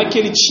questão. Não é que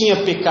ele tinha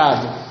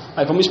pecado,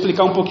 aí vamos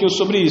explicar um pouquinho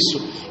sobre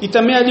isso. E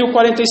também ali o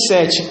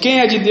 47,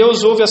 quem é de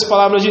Deus ouve as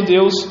palavras de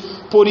Deus,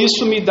 por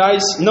isso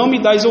não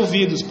me dais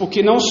ouvidos,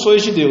 porque não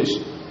sois de Deus.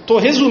 Estou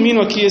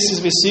resumindo aqui esses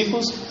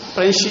versículos,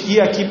 para a gente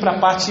ir aqui para a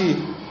parte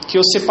que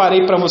eu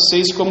separei para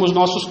vocês como os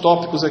nossos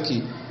tópicos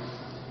aqui.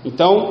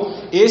 Então,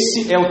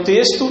 esse é o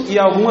texto e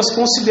algumas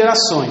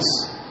considerações.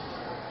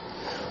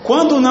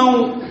 Quando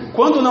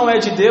não é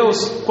de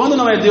Deus, quando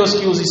não é Deus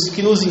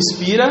que nos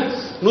inspira,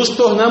 nos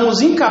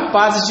tornamos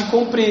incapazes de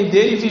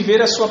compreender e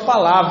viver a sua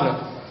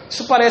palavra.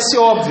 Isso parece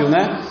óbvio,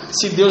 né?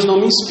 Se Deus não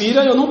me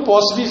inspira, eu não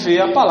posso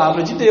viver a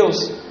palavra de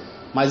Deus.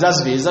 Mas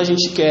às vezes a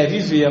gente quer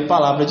viver a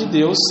palavra de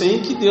Deus sem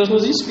que Deus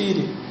nos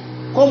inspire.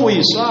 Como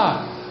isso?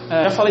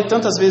 Já falei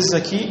tantas vezes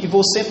aqui e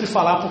vou sempre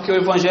falar porque o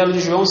Evangelho de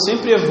João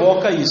sempre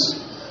evoca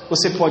isso.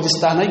 Você pode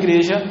estar na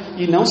igreja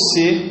e não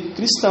ser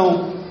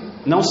cristão,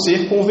 não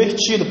ser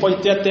convertido,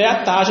 pode ter até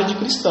a taxa de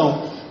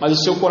cristão, mas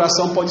o seu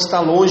coração pode estar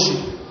longe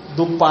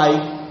do Pai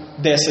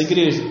dessa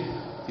igreja.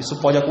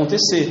 Isso pode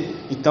acontecer.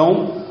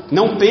 Então,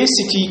 não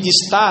pense que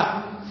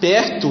estar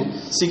perto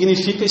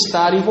significa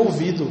estar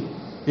envolvido.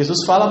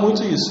 Jesus fala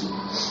muito isso.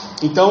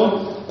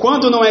 Então,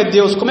 quando não é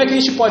Deus, como é que a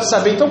gente pode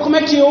saber? Então, como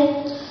é que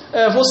eu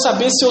vou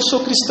saber se eu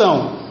sou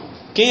cristão?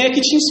 Quem é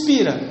que te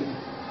inspira?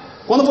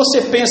 Quando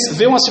você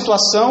vê uma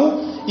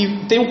situação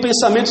e tem um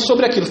pensamento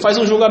sobre aquilo, faz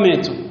um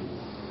julgamento.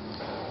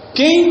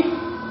 Quem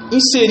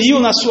inseriu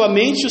na sua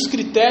mente os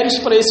critérios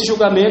para esse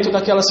julgamento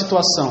daquela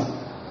situação?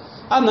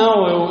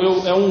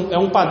 É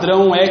um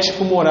padrão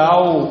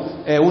ético-moral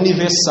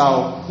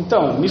universal.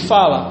 Então, me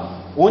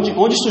fala,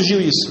 onde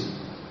surgiu isso?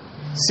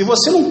 Se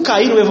você não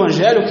cair no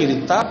Evangelho,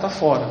 querido, tá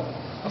fora.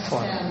 Tá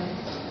fora.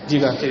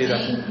 Diga, querida.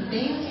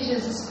 Bem o que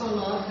Jesus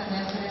coloca,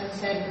 né?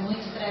 Serve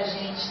muito para a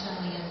gente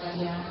também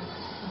avaliar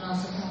a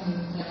nossa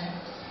conduta, né?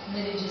 Como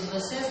ele diz,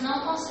 vocês não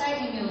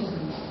conseguem me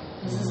ouvir,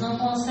 vocês não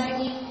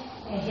conseguem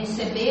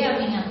receber a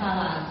minha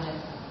palavra.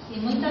 E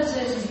muitas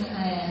vezes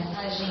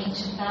a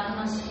gente está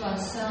numa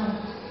situação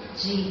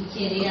de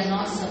querer a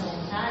nossa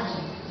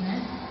vontade,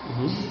 né?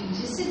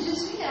 De se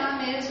desviar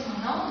mesmo,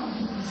 não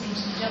no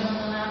sentido de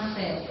abandonar a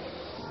fé.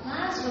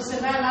 Mas você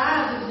vai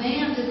lá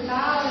vivendo e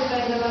tal, e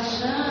vai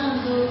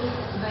relaxando,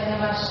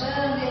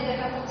 e aí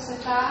daqui a pouco você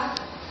está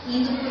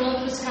indo por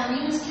outros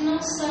caminhos que não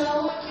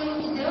são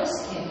aquilo que Deus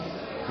quer.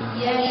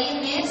 E aí,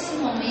 nesse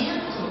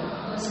momento,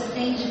 você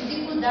tem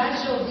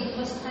dificuldade de ouvir que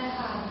você está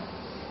errado.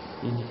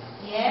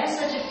 E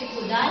essa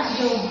dificuldade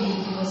de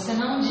ouvir que você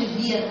não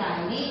devia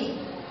estar ali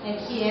é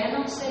que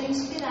não ser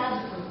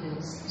inspirado por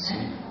Deus,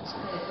 né?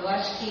 Eu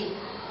acho que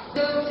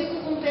eu fico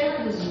com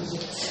pena dos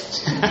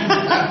outros.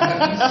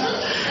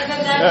 É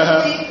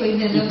verdade, eu fico,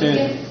 entendeu?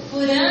 Porque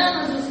por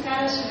anos os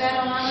caras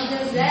estiveram lá no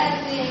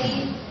deserto e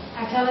aí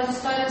aquelas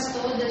histórias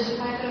todas de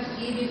pai para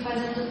filho,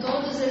 fazendo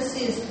todos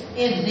esses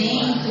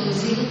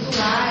eventos e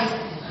rituais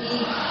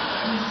e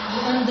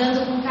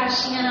andando com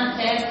caixinha na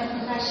testa,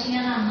 com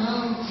caixinha na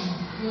mão,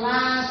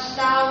 lá,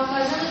 tal,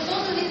 fazendo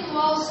todo o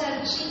ritual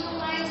certinho,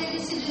 mas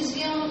eles se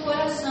desviam no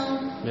coração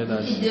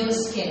do que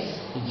Deus quer.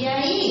 E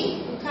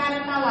aí, o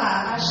cara tá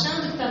lá,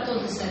 achando que tá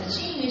todo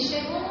certinho, e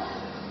chegou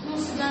um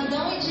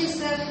cidadão e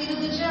disse, é filho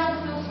do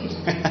diabo, meu filho.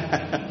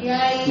 E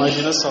aí,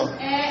 imagina só.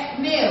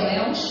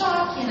 É um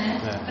choque, né?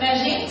 Pra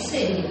gente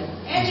seria.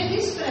 É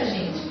difícil pra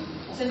gente.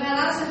 Você vai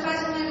lá, você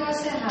faz um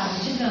negócio errado.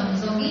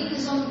 Digamos, alguém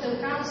pisou no teu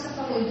carro, você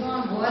falou, então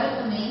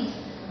agora também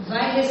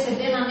vai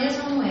receber na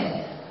mesma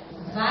moeda.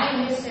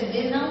 Vai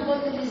receber, não vou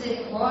ter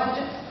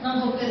misericórdia, não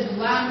vou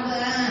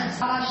perdoar,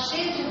 fala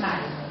cheio de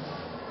raiva.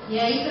 E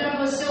aí, para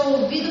você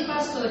ouvir do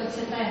pastor que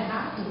você está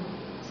errado,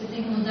 você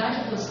tem que mudar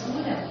de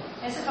postura.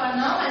 Aí você fala,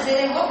 não, mas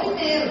ele errou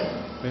primeiro.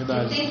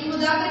 Verdade. Ele tem que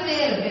mudar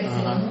primeiro. Quer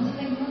dizer, o mundo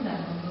tem que mudar.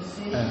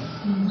 Você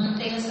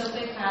mantém o seu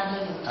pecado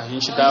ali. A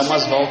gente dá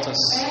umas voltas.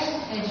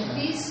 É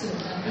difícil.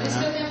 Né? Por isso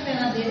que eu tenho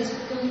pena deles,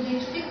 porque eu me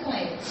identifico com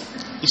eles.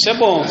 Isso é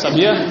bom,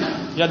 sabia?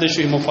 Já deixa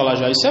o irmão falar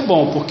já. Isso é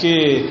bom,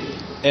 porque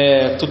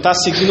tu está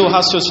seguindo o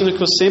raciocínio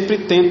que eu sempre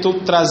tento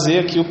trazer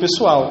aqui o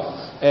pessoal.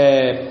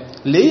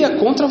 Leia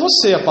contra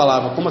você a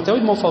palavra, como até o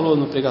irmão falou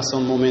na pregação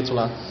no momento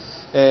lá.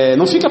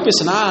 Não fica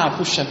pensando,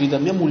 puxa vida,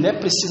 minha mulher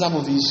precisava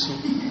ouvir isso.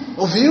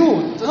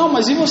 Ouviu? Não,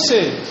 mas e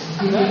você?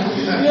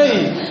 E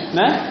aí?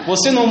 Né?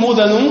 Você não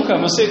muda nunca,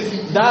 você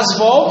dá as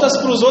voltas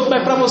para os outros,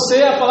 mas para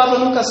você a palavra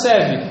nunca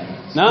serve.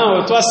 Não,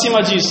 eu estou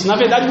acima disso. Na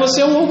verdade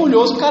você é um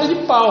orgulhoso cara de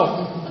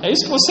pau. É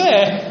isso que você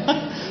é.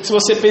 Se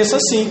você pensa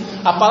assim,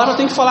 a palavra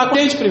tem que falar com a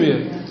gente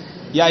primeiro.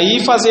 E aí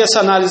fazer essa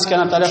análise que a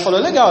Natália falou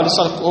é legal. Ele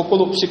só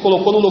se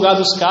colocou no lugar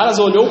dos caras,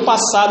 olhou o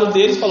passado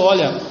deles e falou,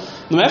 olha,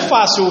 não é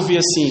fácil ouvir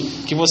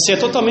assim, que você é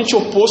totalmente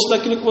oposto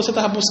daquilo que você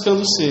estava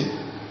buscando ser.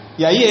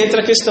 E aí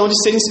entra a questão de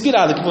ser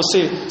inspirado, que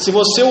se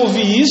você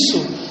ouvir isso,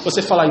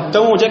 você fala,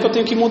 então onde é que eu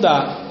tenho que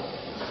mudar?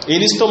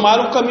 Eles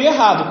tomaram o caminho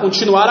errado,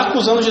 continuaram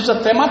acusando Jesus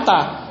até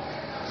matar.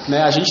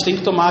 Né? A gente tem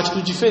que tomar uma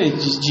atitude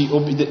diferente, de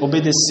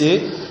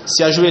obedecer,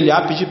 se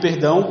ajoelhar, pedir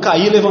perdão,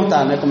 cair e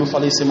levantar, né? Como eu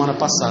falei semana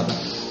passada.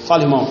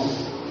 Fala, irmão.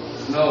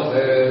 Não,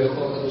 eu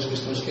coloco duas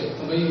questões que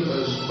também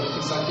a gente pode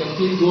pensar que é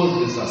perigoso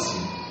pensar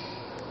assim,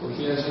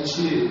 porque a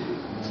gente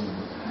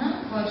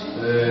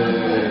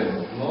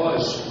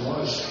nós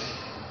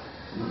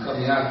no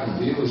caminhar com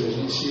Deus, a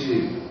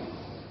gente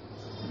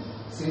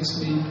sente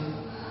meio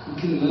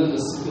inclinando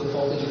assim pela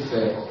falta de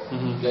fé.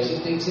 E a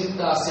gente tem que sempre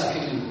estar assim,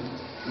 aquele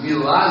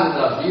milagre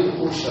da vida,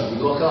 puxa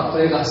vida, ou aquela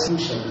pregação,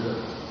 puxa vida,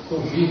 estou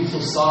vivo,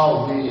 estou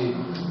salvo e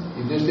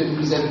Deus teve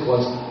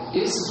misericórdia.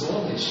 Esses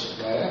homens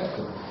da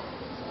época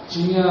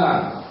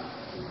tinha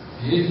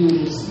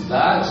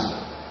religiosidade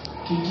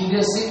que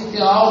queria sempre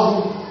ter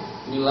algo,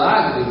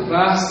 milagre,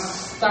 para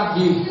estar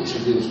vivo. Poxa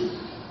Deus,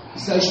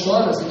 isso é a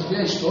história, se a gente vê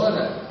a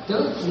história,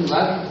 tantos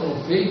milagres que foram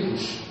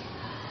feitos,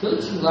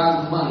 tantos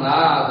milagres do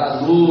maná,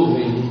 da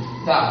nuvem,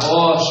 da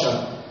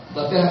rocha,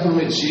 da terra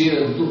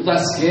prometida,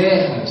 das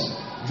guerras,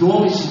 de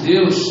homens de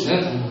Deus, né?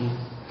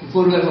 Que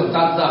foram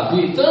levantados,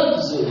 Davi,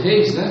 tantos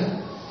reis, né?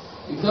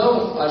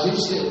 Então, a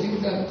gente tem que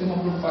ter uma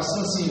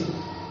preocupação assim,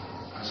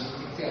 a gente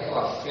tem que ter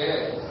aquela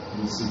fé,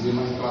 não se vê,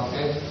 mas aquela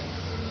fé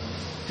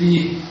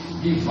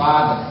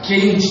vivada,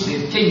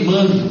 quente,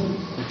 queimando,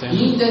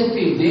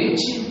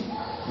 independente,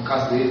 no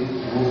caso dele,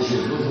 o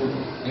Jesus,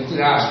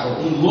 entre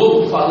aspas, um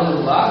lobo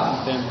falando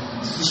lá,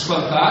 se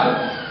espantaram,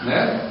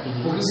 né?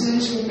 Porque se a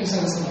gente for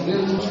pensar dessa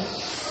maneira,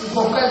 em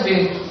qualquer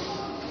evento,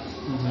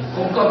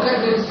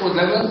 for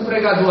levando um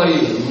pregador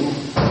aí,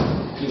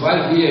 que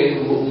vai vir aí,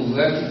 um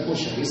mulher que,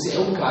 poxa, esse é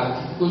o cara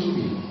que ficou de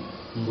mim.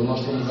 Então nós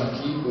estamos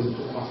aqui, eu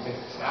estou com uma fé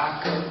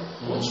fraca,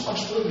 quantos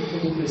pastores que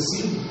estão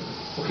depressivos,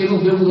 porque não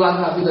vê um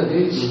milagre na vida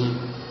deles?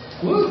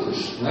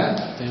 Quantos, né?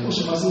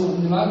 Poxa, mas o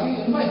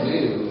milagre não vai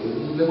ver.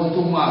 Ele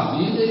levantou uma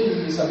vida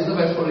e essa vida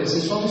vai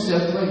florescer, só no céu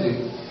que vai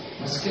ver.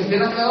 Mas quer ver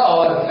naquela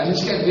hora. A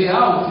gente quer ver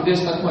algo que Deus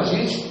está com a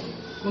gente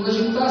quando a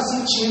gente está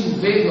sentindo,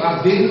 vendo,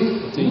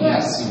 ardendo. Não é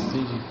assim.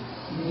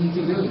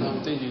 Entendeu? Não,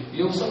 entendi. E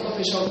eu só para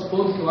fechar o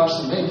ponto que eu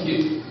acho também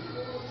que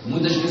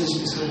muitas vezes as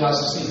pessoas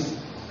acham assim,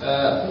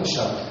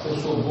 poxa, eu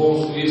sou bom,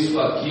 sou isso,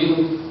 sou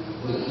aquilo,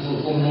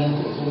 como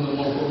o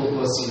irmão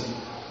colocou assim,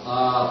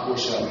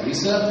 poxa,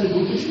 isso é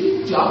atributo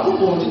de algo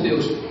bom de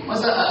Deus.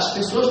 Mas as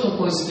pessoas estão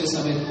com esse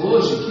pensamento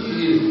hoje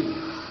que,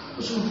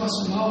 poxa, eu não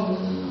faço mal, não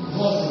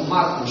roubo, não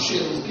mato, não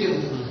cheiro, não quero.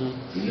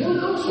 E eu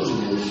não sou de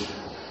Deus.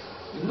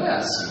 E não é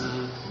assim.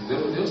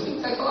 Entendeu? Deus tem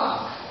que ter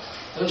aquela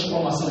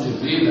transformação de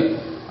vida,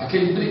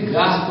 aquele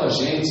brigar com a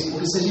gente,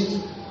 porque se a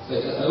gente.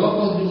 Eu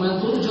acordo de manhã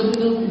todo dia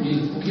brigando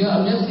comigo, porque a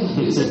minha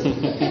tendência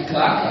é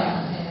pecar,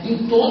 cara, em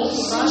todos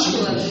os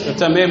sentidos. Eu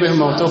também, meu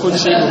irmão, estou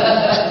contigo.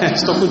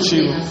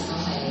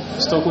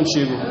 Estou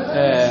contigo.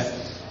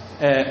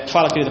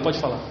 Fala, querida, pode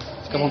falar.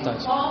 Fica à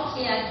vontade. Qual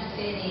que é a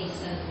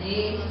diferença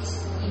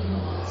deles e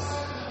nós?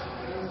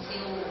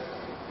 Eu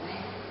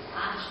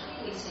acho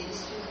que isso,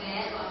 eles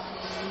tiveram a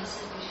presença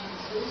de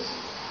Jesus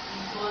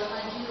em forma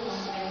de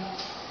homem,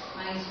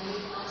 mas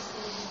hoje nós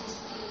temos o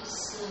Espírito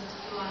Santo,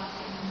 que eu acho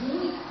que é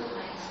muito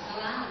mais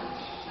claro.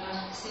 Eu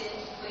acho que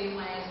foi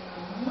uma época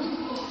muito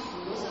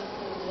confusa,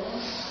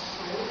 colando,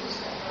 outros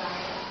daquela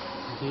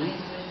época, mas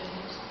hoje a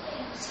gente tem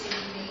que ser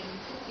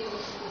porque o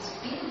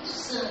Espírito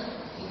Santo,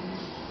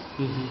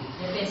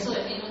 já pensou?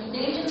 Ele não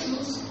tem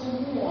Jesus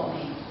como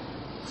homem.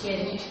 Se a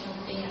gente não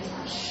tem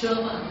essa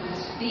chama do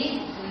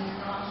Espírito,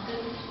 então acho que a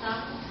gente está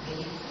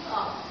bem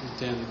pior.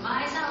 Entendo.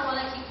 Mas a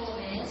hora que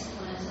começam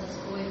essas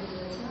coisas,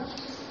 eu acho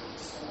que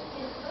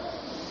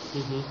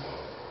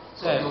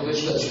Só que eu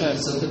vejo que o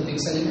Espírito Santo tem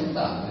que se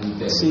alimentar.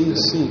 Né? Sim.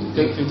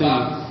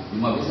 E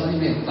uma vez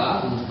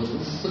alimentado, nós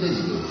podemos poder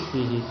de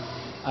Deus.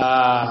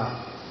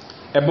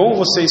 É bom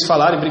vocês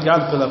falarem,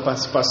 obrigado pela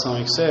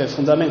participação, isso é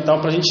fundamental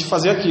para a gente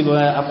fazer aquilo,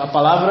 né? A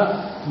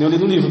palavra, eu li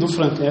no livro do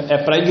Frank, é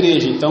para a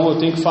igreja, então eu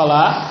tenho que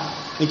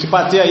falar, tem que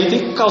bater aí,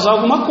 tem que causar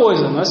alguma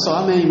coisa, não é só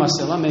amém,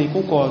 Marcelo, amém,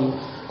 concordo,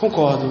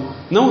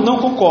 não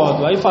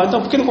concordo, aí fala, então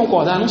por que não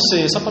concorda? Não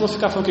sei, só para não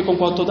ficar falando que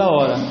concordo toda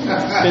hora,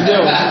 entendeu?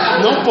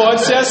 Não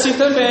pode ser assim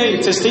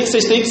também,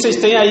 vocês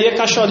têm aí a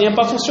caixolinha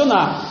para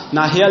funcionar,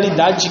 na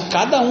realidade de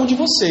cada um de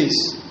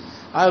vocês.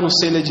 Eu não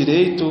sei ler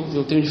direito,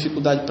 eu tenho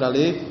dificuldade para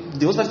ler.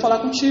 Deus vai falar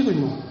contigo,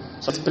 irmão.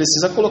 Só que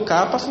precisa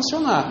colocar para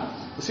funcionar.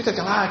 Não fica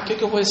aquela, o que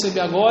eu vou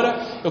receber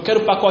agora? Eu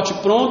quero o pacote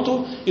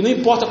pronto e não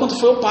importa quanto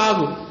for eu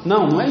pago.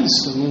 Não é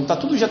isso. Não tá,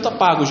 tudo já está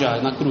pago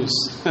já na cruz.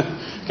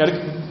 Quero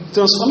que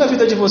transforme a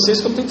vida de vocês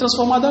como tem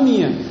transformado a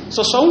minha.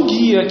 Sou só um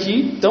guia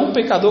aqui, tão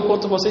pecador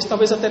quanto vocês,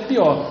 talvez até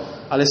pior.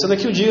 A Alessandra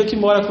que o diga que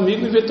mora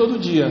comigo me vê todo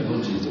dia.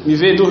 Me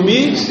vê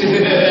dormir,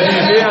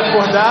 me vê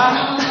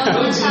acordar.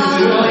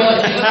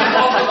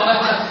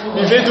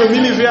 Me vê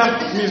dormir, me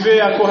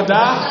vê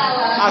acordar,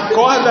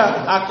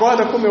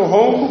 acorda com meu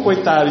ronco,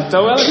 coitado.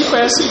 Então ela me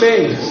conhece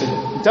bem.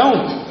 Então,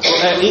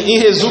 em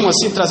resumo,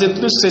 assim, trazendo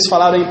tudo isso que vocês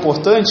falaram é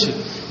importante,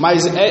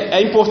 mas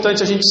é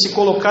importante a gente se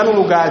colocar no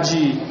lugar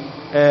de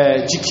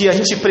que a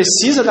gente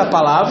precisa da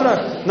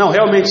palavra. Não,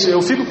 realmente,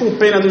 eu fico com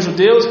pena dos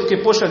judeus, porque,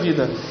 poxa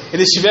vida,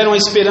 eles tiveram uma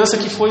esperança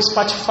que foi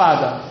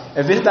espatifada.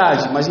 É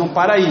verdade, mas não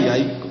para aí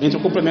entra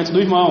o complemento do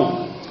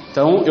irmão.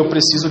 Então eu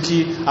preciso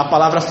que a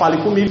palavra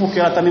fale comigo, porque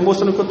ela está me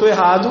mostrando que eu estou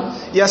errado,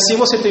 e assim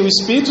você tem o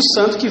Espírito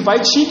Santo que vai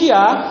te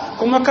guiar,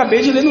 como eu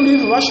acabei de ler no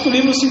livro. Eu acho que o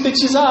livro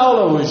sintetiza a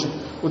aula hoje,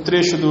 o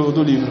trecho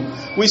do livro.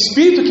 O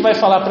Espírito que vai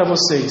falar para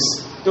vocês.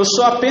 Eu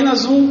sou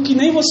apenas um que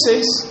nem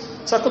vocês,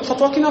 só que eu só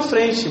estou aqui na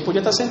frente, eu podia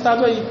estar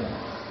sentado aí.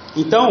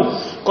 Então,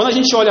 quando a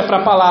gente olha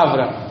para a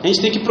palavra, a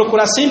gente tem que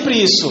procurar sempre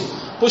isso.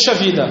 Poxa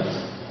vida,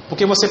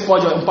 porque você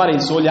pode,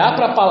 olhar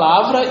para a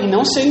palavra e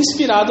não ser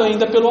inspirado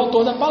ainda pelo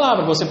autor da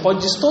palavra. Você pode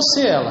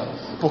distorcer ela,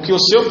 porque o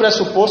seu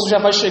pressuposto já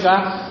vai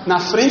chegar na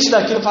frente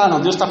daquilo e falar,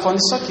 não, Deus está falando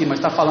isso aqui, mas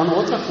está falando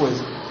outra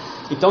coisa.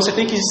 Então você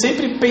tem que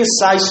sempre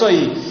pensar isso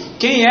aí.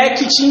 Quem é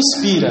que te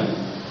inspira?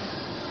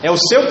 É o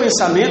seu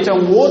pensamento, é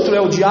um outro,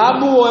 é o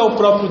diabo ou é o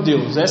próprio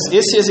Deus?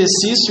 Esse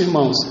exercício,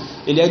 irmãos,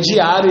 ele é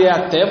diário e é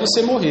até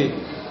você morrer.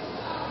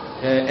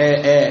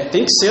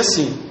 Tem que ser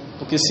assim,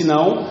 porque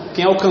senão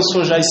quem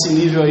alcançou já esse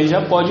nível aí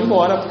já pode ir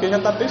embora, porque já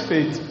está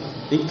perfeito.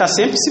 Tem que estar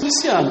sempre se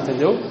viciando,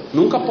 entendeu?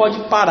 Nunca pode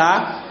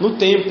parar no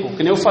tempo.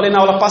 Que nem eu falei na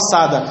aula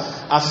passada,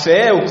 a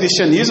fé, o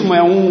cristianismo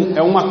é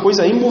uma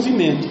coisa em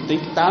movimento, tem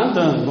que estar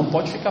andando, não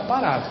pode ficar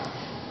parado.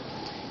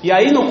 E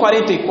aí no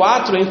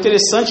 44 é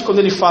interessante quando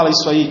ele fala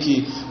isso aí,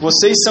 que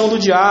vocês são do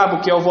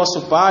diabo, que é o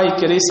vosso pai, e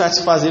quereis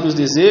satisfazer os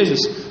desejos,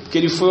 porque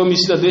ele foi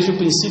homicida desde o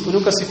princípio,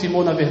 nunca se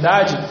firmou na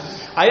verdade.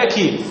 Aí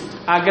aqui,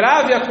 a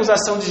grave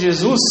acusação de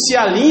Jesus se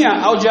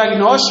alinha ao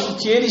diagnóstico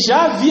que ele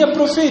já havia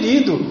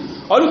proferido.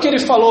 Olha o que ele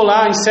falou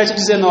lá em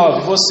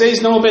 7,19: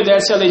 vocês não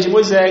obedecem à lei de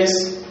Moisés,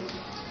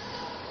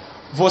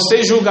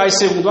 vocês julgais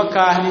segundo a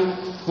carne,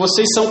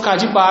 vocês são cá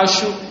de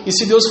baixo, e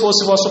se Deus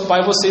fosse vosso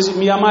pai, vocês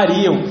me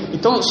amariam.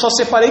 Então só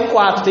separei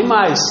 4, tem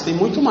mais, tem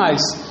muito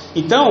mais.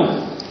 Então,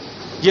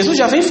 Jesus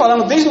já vem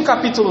falando desde o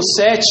capítulo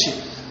 7,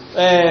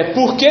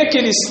 por que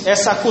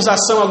essa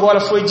acusação agora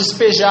foi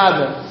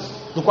despejada,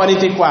 do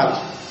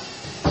 44.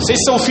 Vocês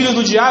são filhos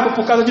do diabo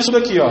por causa disso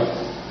daqui, ó.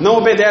 Não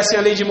obedecem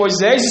à lei de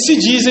Moisés e se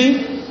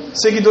dizem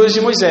seguidores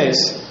de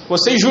Moisés.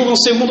 Vocês julgam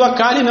segundo a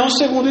carne e não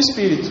segundo o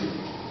Espírito,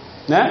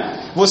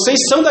 né? Vocês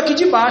são daqui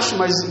de baixo,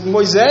 mas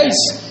Moisés,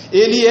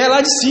 ele é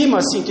lá de cima,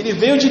 assim, que ele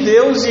veio de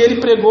Deus e ele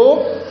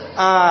pregou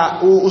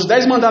os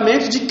 10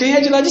 mandamentos de quem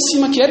é de lá de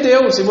cima, que é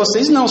Deus, e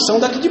vocês não, são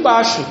daqui de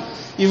baixo.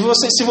 E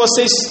se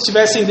vocês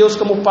tivessem Deus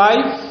como pai,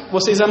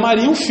 vocês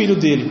amariam o filho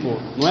dele, pô,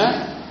 não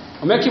é?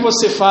 Como é que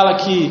você fala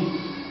que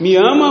me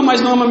ama, mas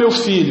não ama meu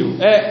filho?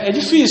 É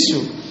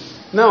difícil.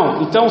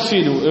 Não, então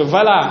filho,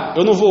 vai lá,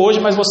 eu não vou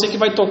hoje, mas você que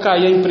vai tocar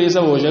aí a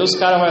empresa hoje. Aí os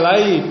caras vão lá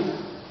e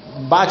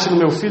bate no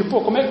meu filho.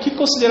 Pô, que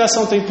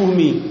consideração tem por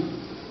mim?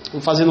 Vou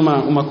fazendo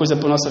uma coisa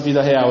para a nossa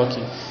vida real aqui.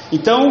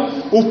 Então,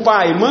 o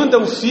pai manda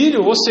o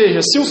filho, ou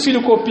seja, se o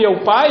filho copia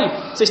o pai,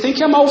 vocês têm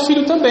que amar o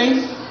filho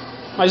também.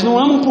 Mas não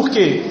amam por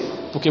quê?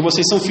 Porque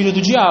vocês são filhos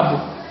do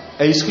diabo.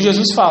 É isso que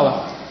Jesus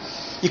fala.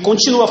 E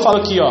continua, fala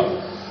aqui, ó.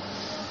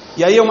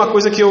 E aí é uma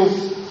coisa que eu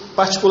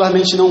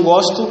particularmente não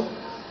gosto,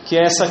 que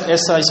é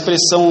essa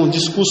expressão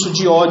discurso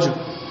de ódio,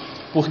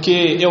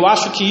 porque eu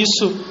acho que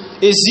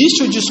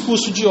existe o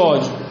discurso de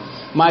ódio,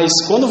 mas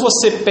quando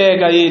você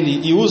pega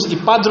ele e usa e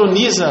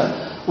padroniza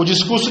o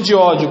discurso de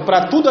ódio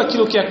para tudo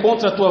aquilo que é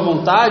contra a tua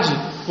vontade,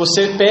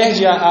 você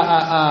perde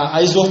a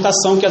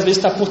exortação que às vezes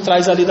está por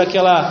trás ali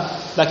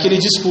daquele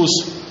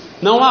discurso.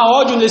 Não há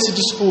ódio nesse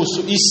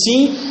discurso, e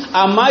sim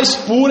a mais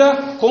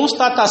pura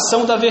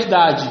constatação da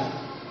verdade.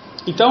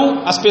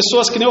 Então, as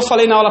pessoas, que nem eu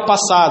falei na aula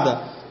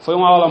passada, foi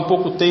uma aula um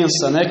pouco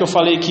tensa, né? Que eu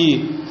falei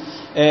que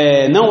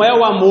não é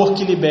o amor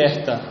que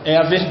liberta, é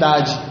a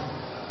verdade.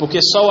 Porque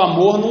só o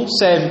amor não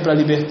serve para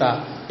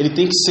libertar. Ele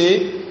tem que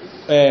ser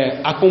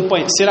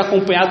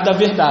acompanhado da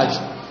verdade.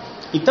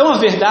 Então a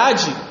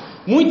verdade,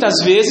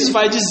 muitas vezes,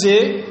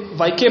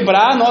 vai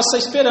quebrar a nossa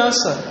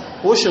esperança.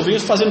 Poxa, eu venho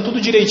fazendo tudo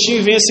direitinho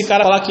e vem esse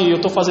cara falar que eu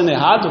estou fazendo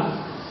errado.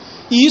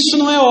 E isso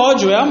não é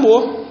ódio, é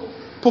amor.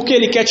 Porque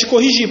ele quer te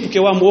corrigir, porque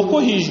o amor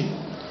corrige.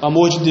 O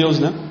amor de Deus,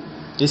 né?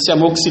 Esse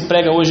amor que se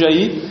prega hoje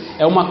aí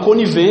é uma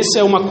conivência,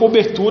 é uma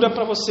cobertura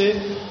para você,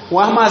 um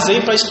armazém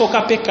para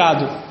estocar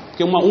pecado,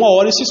 porque uma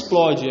hora isso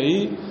explode,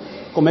 aí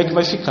como é que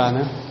vai ficar,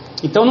 né?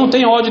 Então não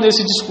tem ódio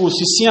nesse discurso,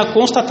 e sim a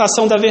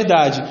constatação da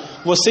verdade.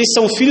 Vocês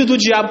são filhos do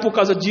diabo por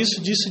causa disso,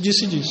 disso,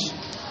 disso e disso.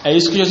 É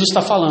isso que Jesus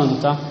está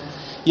falando, tá?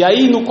 E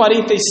aí no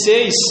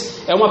 46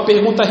 é uma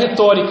pergunta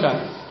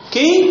retórica: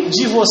 quem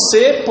de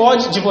vocês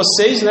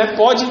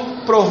pode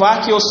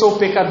provar que eu sou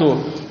pecador?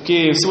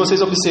 Porque se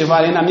vocês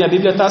observarem, na minha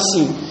Bíblia está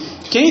assim: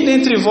 quem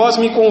dentre vós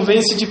me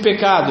convence de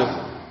pecado?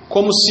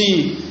 Como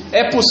se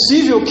é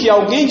possível que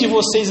alguém de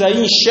vocês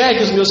aí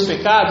enxergue os meus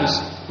pecados,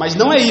 mas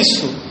não é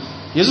isso.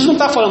 Jesus não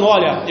está falando,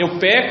 olha, eu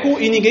peco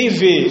e ninguém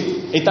vê.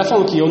 Ele está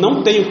falando que eu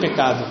não tenho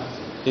pecado,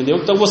 entendeu?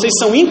 Então vocês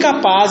são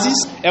incapazes,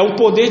 é um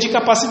poder de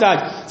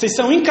capacidade. Vocês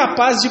são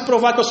incapazes de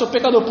provar que eu sou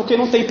pecador, porque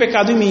não tem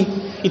pecado em mim.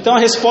 Então a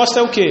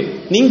resposta é o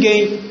quê?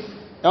 Ninguém.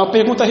 É uma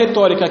pergunta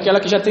retórica, aquela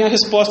que já tem a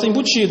resposta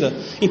embutida.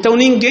 Então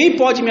ninguém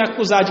pode me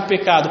acusar de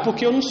pecado,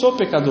 porque eu não sou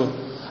pecador.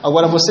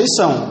 Agora vocês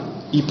são.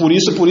 E por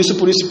isso.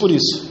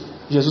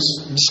 Jesus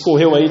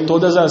discorreu aí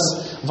todas as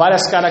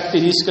várias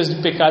características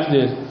do pecado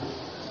dele.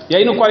 E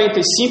aí no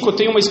 45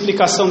 tem uma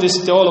explicação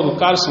desse teólogo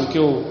Cardoso, que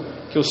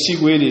eu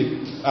sigo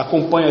ele,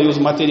 acompanho aí os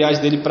materiais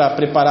dele para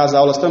preparar as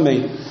aulas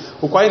também.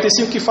 O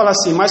 45 que fala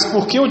assim: mas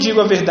por que eu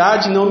digo a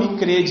verdade não me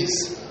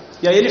credes?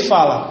 E aí ele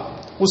fala: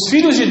 os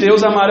filhos de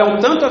Deus amarão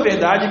tanto a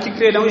verdade que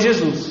crerão em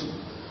Jesus.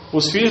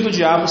 Os filhos do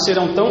diabo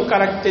serão tão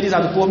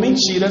caracterizados por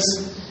mentiras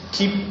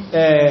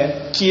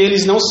que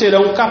eles não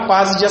serão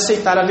capazes de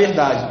aceitar a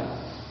verdade.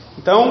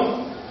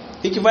 Então,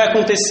 o que vai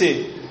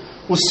acontecer?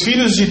 Os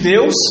filhos de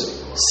Deus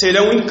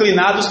serão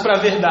inclinados para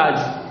a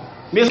verdade.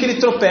 Mesmo que ele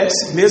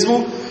tropece,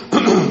 mesmo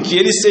que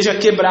ele seja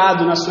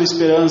quebrado na sua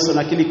esperança,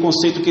 naquele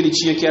conceito que ele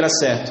tinha que era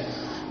certo.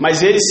 Mas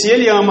se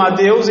ele ama a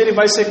Deus, ele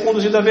vai ser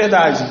conduzido à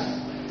verdade.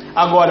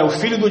 Agora, o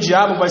filho do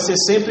diabo vai ser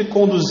sempre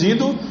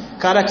conduzido,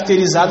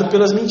 caracterizado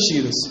pelas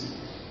mentiras.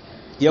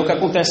 E é o que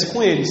acontece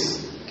com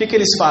eles. O que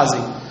eles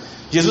fazem?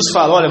 Jesus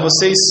fala, olha,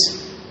 vocês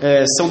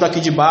são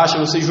daqui de baixo,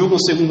 vocês julgam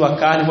segundo a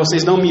carne,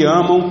 vocês não me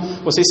amam,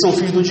 vocês são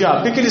filhos do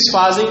diabo. O que eles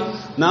fazem?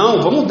 Não,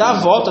 vamos dar a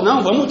volta,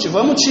 não, vamos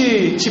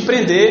te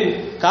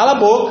prender, cala a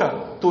boca,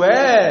 tu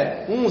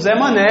é um Zé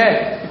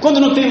Mané. E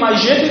quando não tem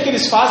mais jeito, o que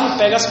eles fazem?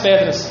 Pega as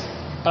pedras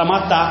para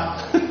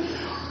matar.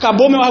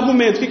 Acabou meu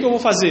argumento, o que eu vou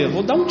fazer?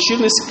 Vou dar um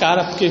tiro nesse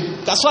cara, porque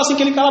tá só assim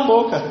que ele cala a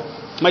boca.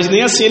 Mas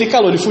nem assim ele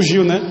calou, ele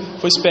fugiu, né?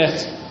 Foi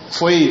esperto,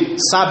 foi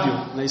sábio,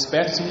 né?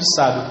 Esperto, filho de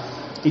sábio.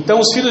 Então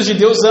os filhos de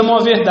Deus amam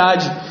a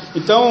verdade.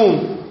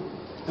 Então,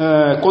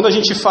 quando a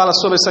gente fala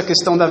sobre essa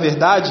questão da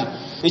verdade,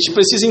 a gente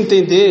precisa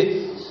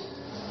entender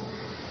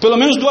pelo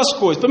menos duas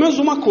coisas, pelo menos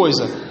uma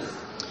coisa.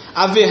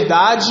 A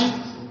verdade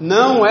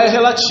não é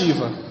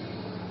relativa.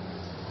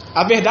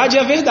 A verdade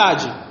é a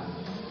verdade.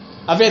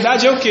 A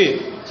verdade é o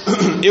quê?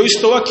 Eu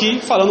estou aqui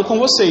falando com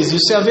vocês,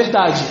 isso é a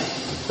verdade.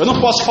 Eu não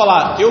posso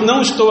falar, eu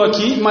não estou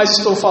aqui, mas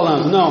estou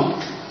falando. Não,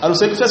 a não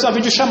ser que fizesse uma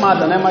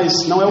videochamada, né?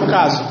 Mas não é o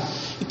caso.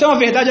 Então a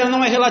verdade ela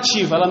não é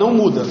relativa, ela não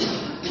muda.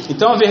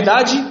 Então a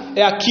verdade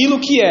é aquilo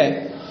que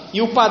é.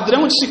 E o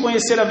padrão de se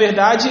conhecer a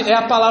verdade é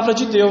a palavra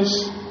de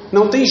Deus.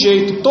 Não tem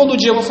jeito, todo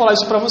dia eu vou falar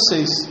isso para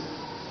vocês.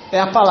 É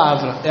a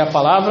palavra, é a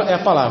palavra, é a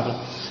palavra.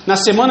 Na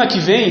semana que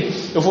vem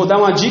eu vou dar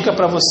uma dica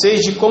para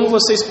vocês de como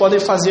vocês podem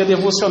fazer a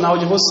devocional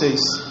de vocês.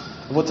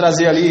 Eu vou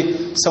trazer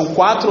ali, são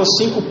 4 ou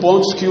 5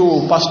 pontos que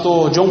o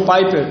pastor JOÃO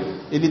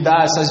ele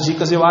dá essas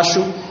dicas, eu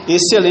acho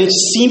excelente,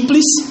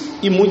 simples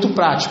e muito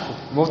prático.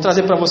 Vou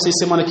trazer para vocês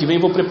semana que vem,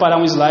 vou preparar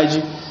um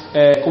slide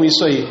com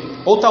isso aí.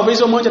 Ou talvez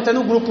eu mande até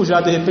no grupo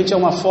já, de repente é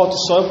uma foto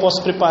só, eu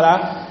posso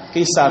preparar,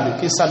 quem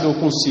sabe eu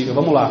consiga.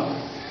 Vamos lá.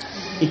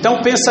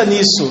 Então pensa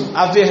nisso,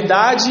 a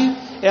verdade,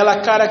 ela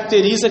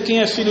caracteriza quem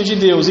é filho de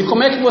Deus. E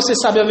como é que você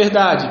sabe a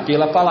verdade?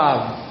 Pela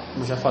palavra,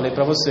 como já falei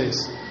para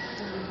vocês.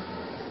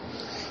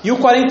 E o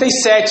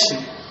 47,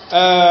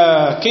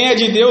 quem é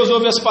de Deus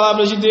ouve as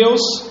palavras de Deus,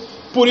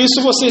 por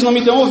isso vocês não me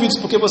dão ouvidos,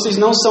 porque vocês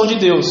não são de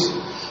Deus.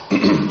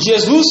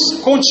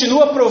 Jesus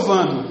continua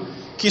provando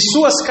que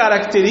suas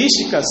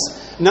características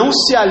não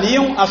se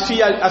aliam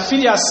à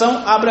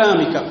filiação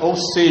abraâmica, ou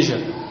seja,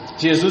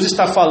 Jesus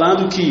está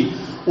falando que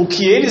o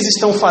que eles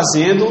estão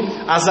fazendo,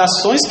 as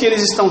ações que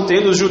eles estão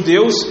tendo, os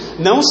judeus,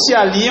 não se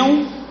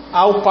aliam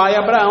ao pai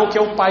Abraão, que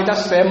é o pai da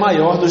fé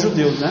maior dos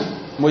judeus, né?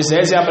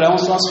 Moisés e Abraão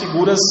são as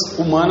figuras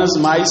humanas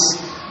mais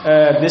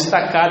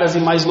destacadas e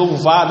mais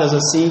louvadas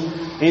assim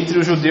entre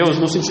os judeus,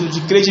 no sentido de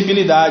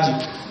credibilidade.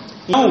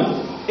 Então,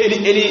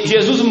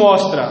 Jesus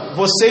mostra,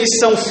 vocês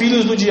são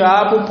filhos do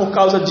diabo por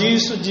causa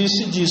disso,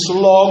 disso e disso.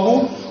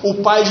 Logo,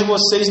 o pai de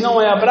vocês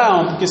não é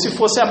Abraão, porque se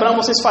fosse Abraão,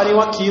 vocês fariam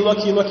aquilo.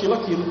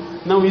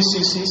 Não,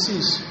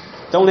 isso.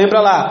 Então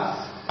lembra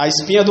lá, a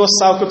espinha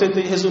dorsal que eu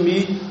tentei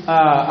resumir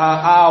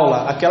a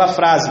aula, aquela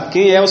frase,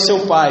 quem é o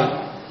seu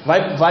pai?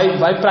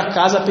 Vai para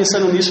casa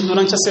pensando nisso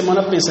durante a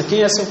semana, pensa,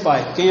 quem é seu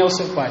pai? Quem é o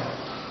seu pai?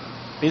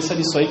 Pensa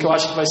nisso aí que eu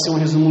acho que vai ser um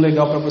resumo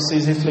legal para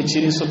vocês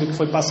refletirem sobre o que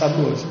foi passado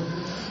hoje.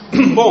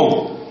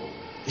 Bom,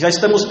 já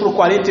estamos para o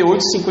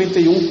 48,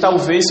 51,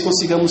 talvez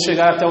consigamos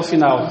chegar até o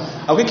final.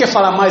 Alguém quer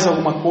falar mais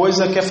alguma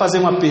coisa? Quer fazer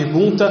uma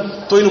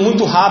pergunta? Estou indo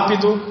muito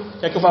rápido,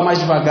 quer que eu vá mais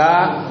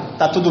devagar?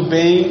 Tá tudo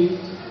bem?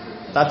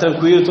 Tá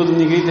tranquilo?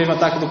 Ninguém teve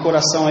ataque do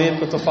coração aí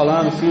porque eu estou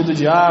falando, filho do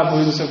diabo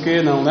e não sei o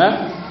que, não,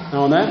 né?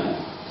 Não, né?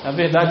 A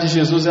verdade de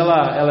Jesus,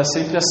 ela é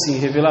sempre assim,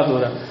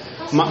 reveladora.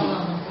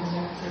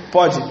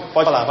 Pode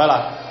falar, vai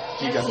lá.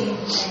 Diga. Assim,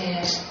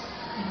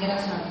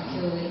 engraçado que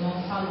o irmão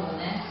falou,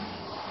 né?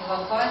 Eu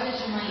acordo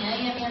de manhã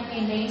e a minha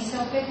tendência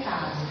é o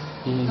pecado.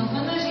 Então,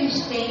 quando a gente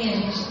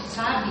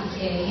sabe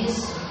que é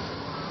isso,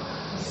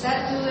 o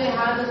certo e o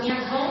errado, a minha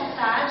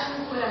vontade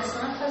no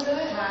coração é fazer o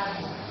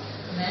errado,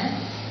 né?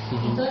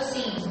 Então,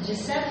 assim, de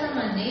certa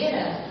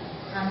maneira,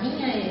 a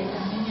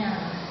minha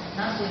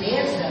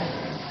natureza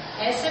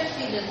é ser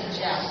filha do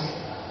diabo,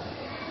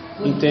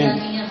 porque a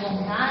minha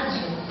vontade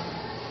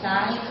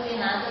está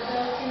inclinada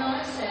para o que não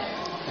é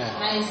certo.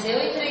 Mas eu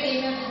entreguei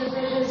minha vida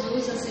para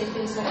Jesus,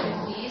 aceitei o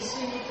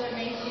sacrifício e me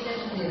tornei filha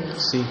de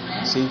Deus. Sim,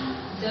 né? sim.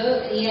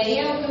 Então, e aí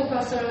é o que o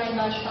pastor lá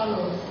embaixo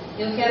falou,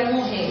 eu quero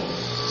morrer.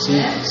 Sim,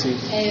 né? sim.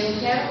 Eu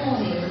quero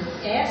morrer.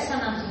 Essa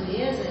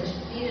natureza de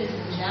filha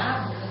do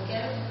diabo, eu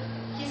quero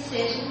que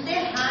seja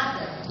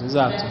enterrada.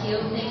 Exato. Para que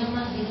eu tenha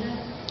uma vida.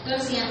 Então,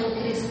 assim, o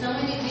cristão,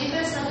 ele vive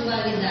essa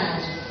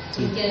dualidade,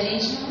 porque a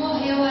gente não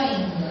morreu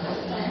ainda,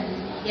 né?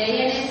 E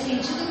aí é nesse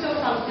sentido que eu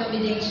falo que eu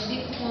me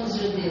identifico com os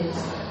judeus,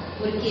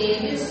 porque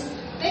eles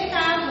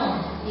pecavam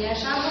e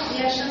achando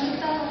que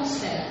estavam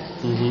certos.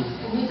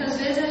 E muitas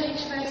vezes a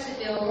gente vai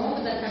receber ao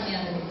longo da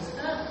caminhada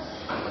cristã,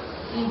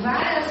 em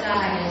várias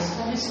áreas,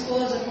 como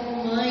esposa,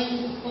 como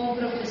mãe, como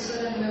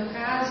professora no meu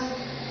caso,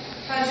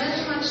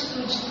 fazendo uma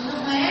atitude que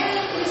não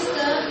é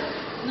cristã,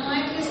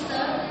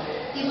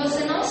 e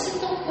você não se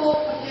tocou,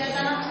 porque é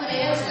da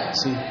natureza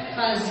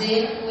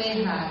fazer o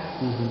errado.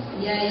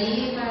 E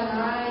aí vai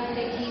lá e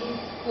tem que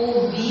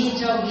ouvir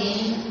de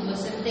alguém que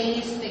você tem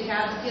esse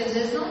pecado que às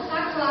vezes não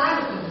está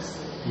claro para você.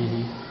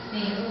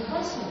 Eu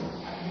posso?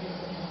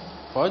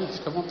 Pode,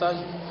 fica à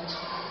vontade.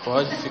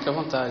 Pode, fica à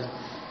vontade.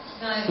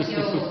 Não, é que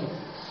eu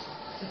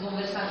fui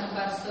conversar com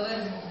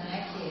pastores,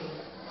 né, que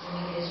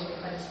na igreja que eu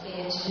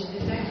participei antes de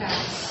vir para cá.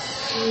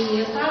 E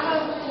eu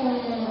estava com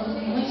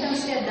muita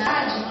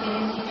ansiedade,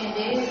 querendo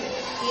entender.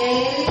 E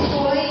aí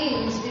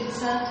o Espírito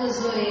Santo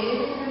usou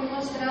ele para me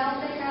mostrar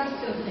o pecado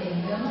que eu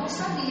tenho. Eu não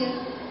sabia,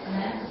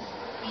 né?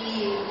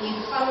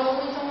 E falou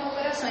muito ao meu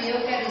coração. E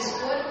eu quero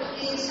expor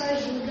porque isso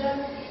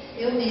ajuda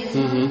eu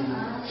mesma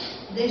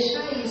a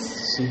deixar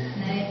isso,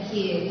 né?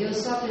 Que eu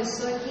sou a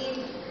pessoa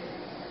que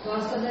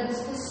gosta da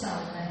discussão,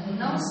 né? E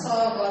não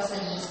só gosta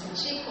de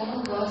discutir,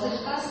 como gosta de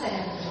estar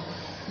certa,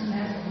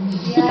 né?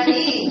 E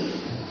aí,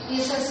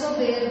 isso é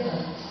soberba,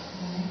 né?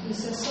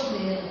 Isso é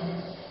soberba.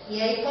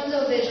 E aí, quando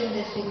eu vejo um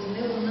defeito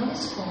meu, eu não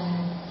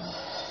escondo,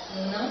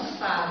 eu não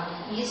falo.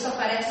 E isso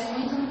aparece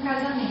muito no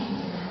casamento,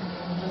 né?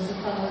 Como você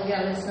falou, e a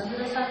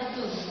Alessandra sabe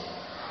tudo.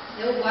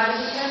 Eu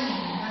guardo pra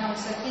mim. Não,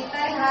 isso aqui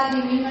tá errado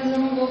em mim, mas eu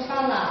não vou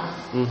falar,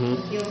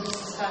 porque eu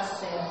preciso estar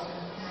certa,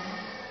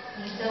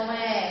 né? Então,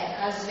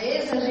 às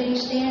vezes a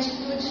gente tem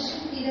atitude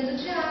de filha do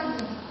diabo,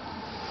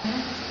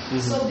 né?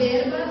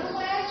 Soberba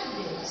não é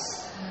de Deus,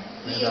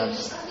 né? E eu não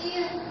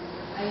sabia.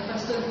 Aí o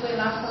pastor foi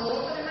lá e falou,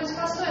 eu falei, mas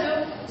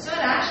pastor, o senhor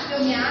acha que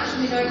eu me acho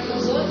melhor que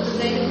os outros?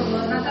 Aí ele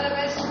falou, Natália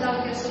vai estudar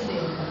o que é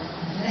soberba,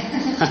 né?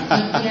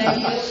 E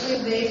aí eu fui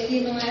ver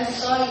que não é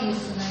só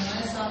isso, né? Não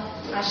é só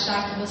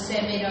achar que você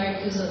é melhor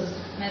que os outros,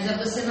 mas é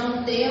você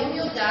não ter a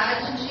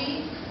humildade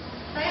de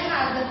estar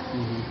errada,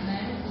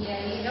 né? E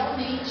aí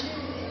realmente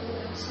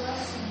eu sou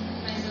assim,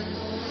 mas eu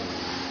estou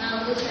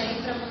na luta aí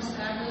para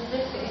mostrar meus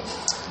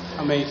defeitos.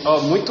 Amém.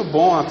 Muito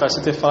bom, Natália,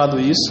 você ter falado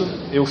isso.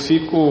 Eu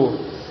fico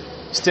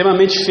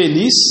extremamente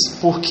feliz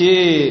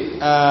porque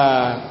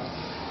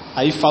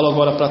aí falo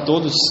agora para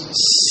todos,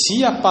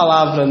 se a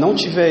palavra não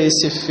tiver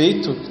esse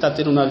efeito que está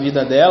tendo na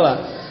vida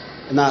dela,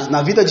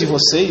 na vida de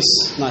vocês,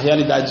 na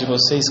realidade de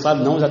vocês, claro,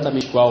 não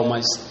exatamente igual,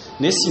 mas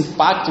nesse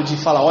impacto de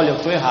falar, olha, eu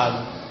estou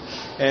errado,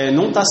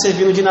 não está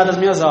servindo de nada as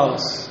minhas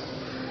aulas.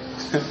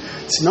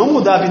 Se não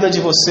mudar a vida de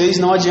vocês,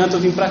 não adianta eu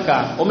vir para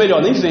cá, ou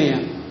melhor, nem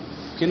venha,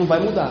 porque não vai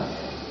mudar.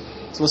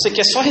 Se você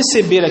quer só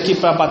receber aqui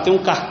para bater um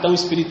cartão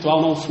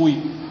espiritual, não fui,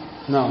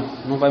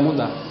 não vai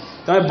mudar.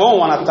 Então é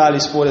bom a Natália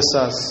expor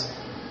essas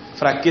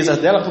fraquezas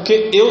dela,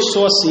 porque eu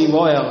sou assim,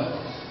 igual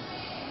ela.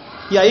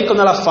 E aí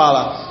quando ela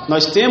fala,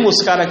 nós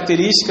temos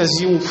características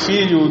de um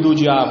filho do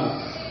diabo,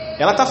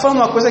 ela está falando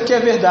uma coisa que é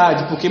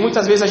verdade, porque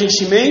muitas vezes a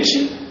gente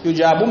mente e o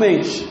diabo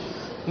mente.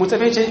 Muitas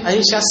vezes a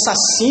gente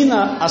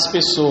assassina as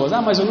pessoas.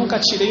 Mas eu nunca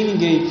atirei em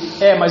ninguém.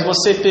 Mas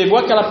você pegou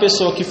aquela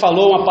pessoa que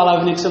falou uma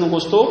palavrinha que você não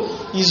gostou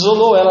e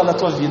isolou ela da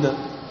tua vida.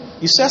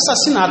 Isso é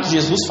assassinato,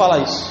 Jesus fala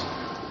isso.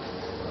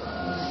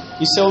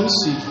 Isso é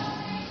homicídio,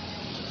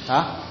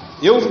 tá?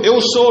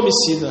 Eu sou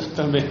homicida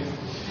também.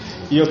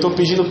 E eu estou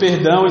pedindo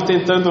perdão e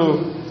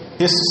tentando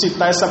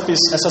ressuscitar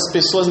essas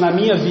pessoas na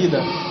minha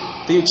vida.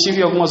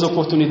 Tive algumas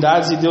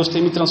oportunidades e Deus tem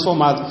me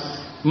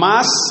transformado.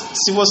 Mas,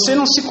 se você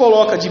não se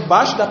coloca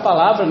debaixo da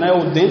palavra, né,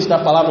 ou dentro da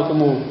palavra,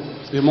 como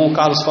o irmão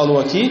Carlos falou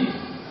aqui,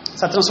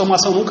 essa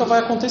transformação nunca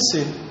vai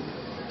acontecer.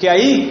 Porque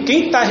aí,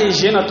 quem está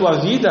regendo a tua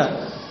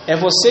vida é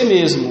você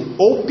mesmo,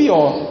 ou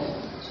pior,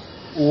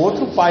 o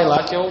outro pai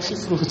lá que é o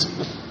chifrudo.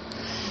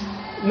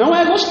 Não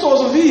é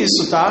gostoso ouvir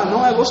isso, tá?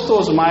 Não é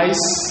gostoso, mas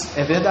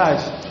é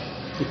verdade.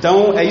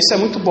 Então, isso é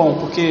muito bom,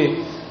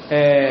 porque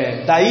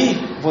daí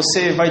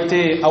você vai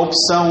ter a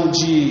opção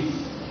de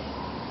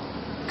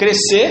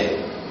crescer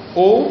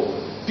ou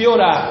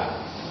piorar.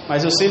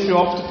 Mas eu sempre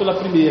opto pela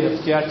primeira,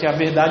 porque a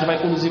verdade vai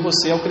conduzir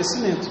você ao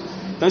crescimento.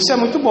 Então isso é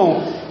muito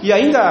bom. E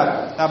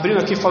ainda, abrindo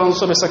aqui, falando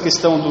sobre essa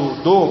questão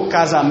do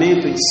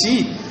casamento em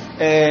si,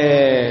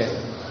 é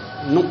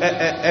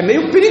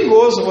meio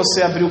perigoso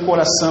você abrir o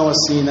coração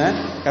assim, né?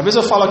 Às vezes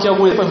eu falo aqui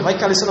vai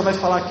que a Alessandra vai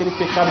falar aquele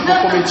pecado que eu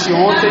cometi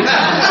ontem.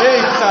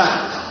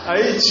 Eita!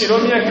 Aí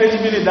tirou minha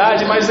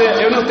credibilidade, mas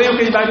eu não tenho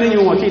credibilidade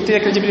nenhuma. Quem tem a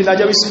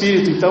credibilidade é o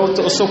Espírito. Então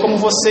eu sou como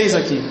vocês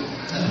aqui.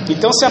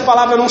 Então se a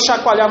palavra não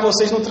chacoalhar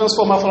vocês, não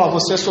transformar, falar,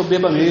 você é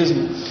soberba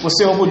mesmo,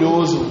 você é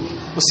orgulhoso,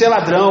 você é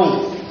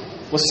ladrão,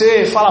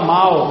 você fala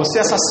mal, você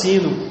é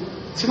assassino.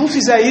 Se não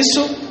fizer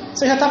isso,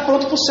 você já está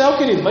pronto para o céu,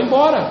 querido. Vai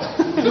embora.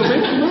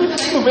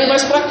 Não vem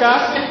mais para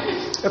cá.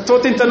 Eu estou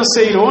tentando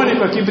ser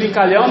irônico aqui,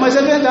 brincalhão, mas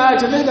é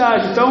verdade, é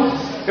verdade. Então,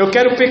 eu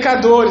quero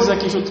pecadores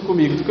aqui junto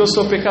comigo, porque eu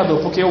sou pecador.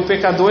 Porque o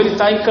pecador, ele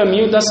está em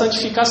caminho da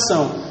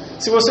santificação.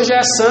 Se você já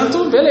é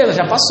santo, beleza,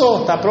 já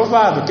passou, está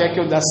aprovado. Quer que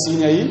eu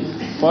assine aí?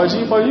 Pode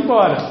ir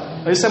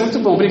embora. Mas isso é muito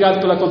bom.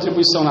 Obrigado pela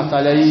contribuição,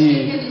 Natália.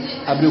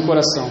 E abriu o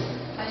coração.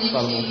 A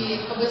gente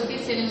acabou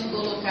esquecendo de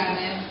colocar,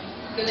 né?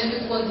 Porque eu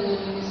lembro quando o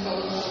Luiz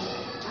falou,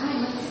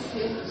 mas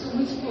eu sou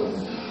muito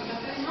esposa.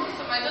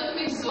 Nossa, mas eu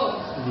também sou.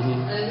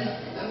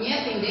 A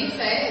minha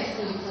tendência é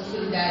essa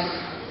facilidade.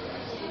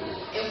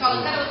 Eu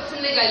falo, cara, eu tô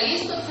sendo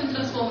legalista ou sendo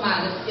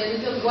transformada? Porque às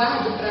vezes eu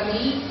guardo pra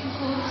mim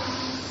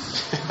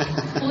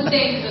por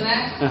dentro,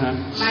 né?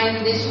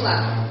 Mas deixo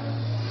lá.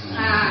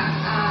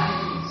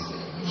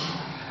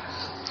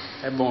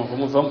 É bom,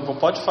 vamos,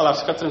 pode falar,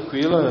 fica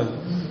tranquila,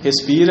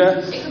 respira.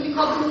 É que eu me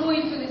cobro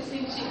muito nesse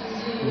sentido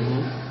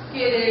de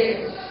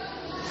querer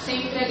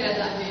sempre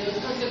agradar a Deus,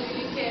 fazer o que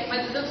Ele quer,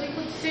 mas eu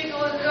fico sendo,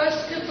 eu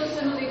acho que eu estou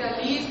sendo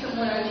legalista,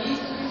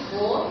 moralista, o que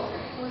for,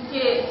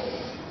 porque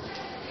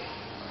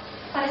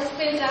parece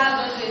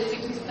pesado às vezes ser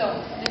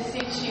cristão, nesse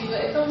sentido.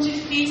 É tão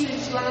difícil a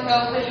gente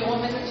largar o velho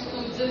homem, as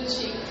atitudes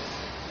antigas,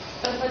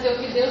 para fazer o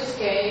que Deus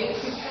quer. Eu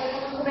fico,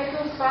 como é que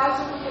eu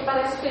faço? Porque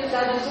parece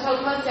pesado. Você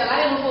fala, Marcelo,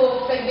 eu não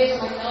vou pra igreja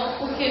mais não,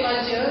 porque não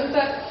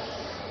adianta.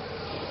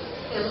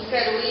 Eu não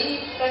quero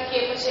ir, pra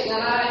quê? Pra chegar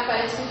lá e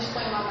parece que a gente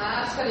põe uma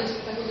máscara, a gente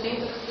fica aqui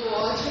dentro, tudo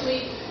ótimo,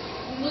 e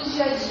no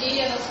dia a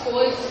dia, nas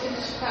coisas que a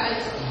gente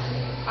faz,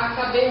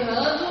 acaba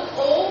errando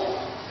ou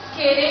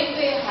querendo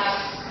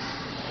errar.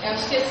 Eu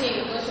acho que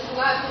assim, você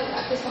falar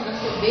a questão da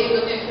soberba,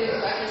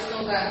 a questão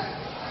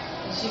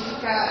de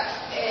ficar,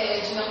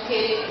 de não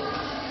querer.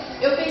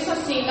 Eu penso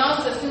assim,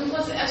 nossa, se não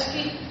fosse, acho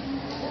que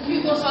o que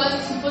me consola é que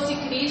se fosse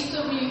Cristo,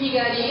 eu me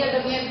ligaria da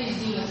minha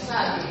vizinha,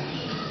 sabe?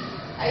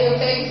 Aí eu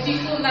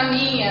fico na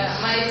minha,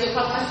 mas eu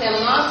falo, Marcelo,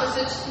 nossa,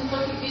 se eu não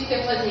fosse Cristo, eu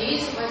ia fazer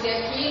isso, fazer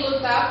aquilo e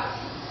tal.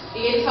 E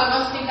ele fala,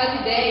 nossa, tem cada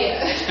ideia.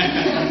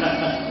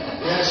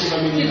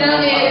 Que dá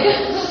medo.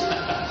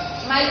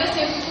 Mas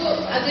assim, eu fico,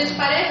 às vezes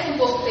parece um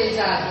pouco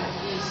pesado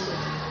isso.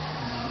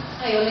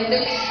 Aí eu lembro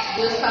que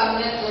Deus fala,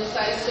 né, Deus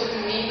faz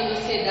sofrimento,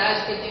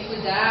 ansiedade, que ele tem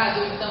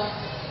cuidado, então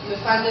meu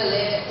fardo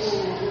é o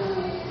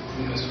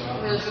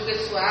meu jugo é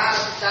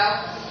suave e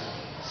tal.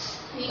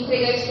 E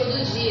entregar isso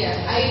todo dia.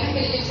 Aí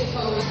naquele dia que você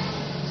falou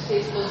de ser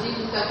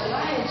explosivo, você falou,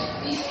 é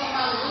difícil, é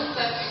uma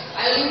luta.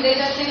 Aí eu lembrei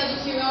da cena do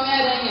filme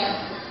Homem-Aranha,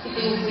 que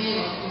tem o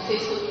Venom, não sei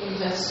se todo mundo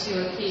já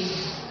assistiu aqui.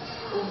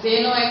 O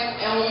Venom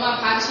é uma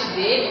parte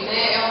dele,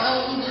 né? É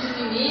um dos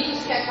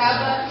inimigos que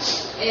acaba.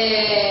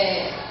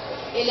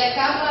 Ele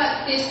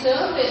acaba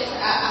testando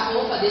a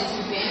roupa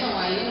desse Venom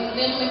aí, eu não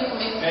lembro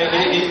como é que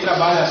faz. Ele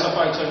trabalha essa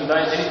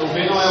particularidade, o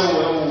Venom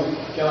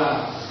é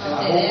aquela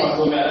roupa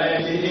do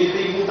Homem-Aranha, ele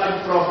tem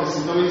vontade própria,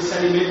 assim, então ele se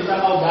alimenta da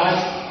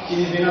maldade que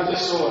ele vê na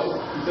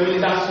pessoa. Então ele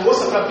dá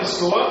força para a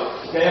pessoa,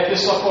 e aí a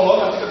pessoa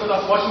coloca, fica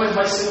toda forte, mas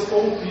vai sendo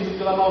corrompido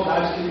pela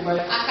maldade que ele vai...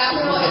 A capa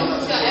é igual do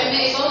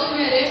Homem-Aranha,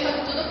 só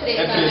que tudo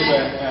preto,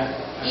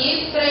 né?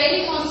 E para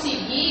ele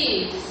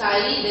conseguir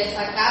sair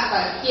dessa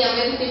capa, que ao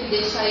mesmo tempo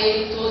deixa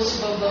ele todo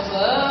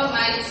bam,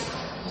 mas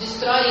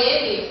destrói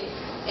ele,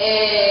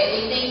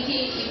 ele tem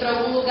que ir para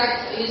algum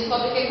lugar, ele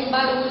descobre que é com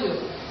barulho.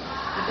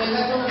 Então ele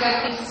vai para um lugar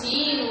que tem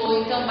sino,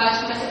 ou então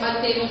começa a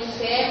bater um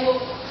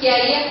ferro, que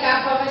aí a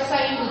capa vai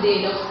saindo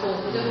dele aos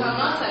poucos. Eu falo,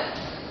 nossa,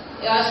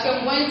 eu acho que é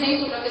um bom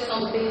exemplo para a questão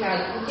do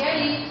pecado, porque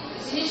aí,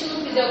 se a gente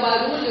não fizer o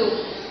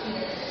barulho,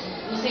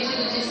 no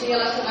sentido de se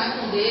relacionar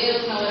com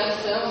Deus, na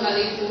oração, na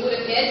leitura,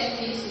 que é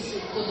difícil,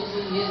 isso todos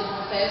os dias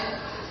acontece,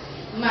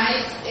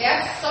 mas é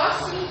só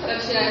assim para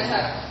tirar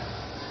essa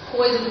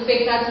coisa do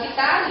pecado que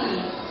está ali.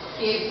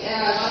 Porque a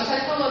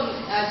Marcelo falou,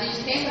 a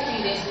gente tem essa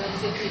tendência de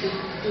ser filho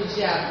do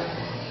diabo,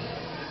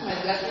 mas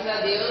graças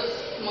a Deus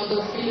mandou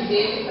o filho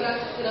dele para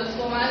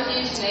transformar a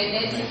gente,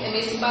 né? É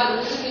nesse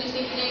barulho que a gente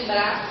tem que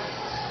lembrar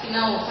que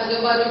não, fazer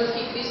o barulho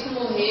que Cristo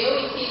morreu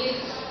e que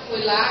ele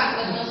foi lá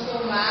para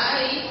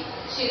transformar e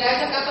tirar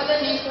essa capa da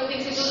gente, porque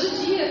tem que ser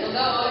todo dia,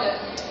 toda hora.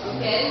 O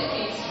que é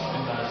difícil.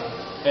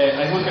 A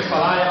irmã quer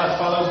falar, ela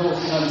fala, eu vou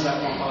finalizar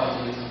com a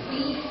palavra.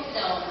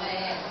 Então,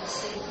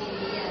 você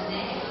queria,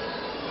 né?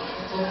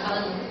 Estou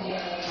falando com o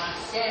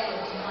Marcelo,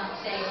 de uma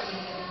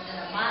técnica de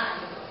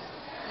trabalho,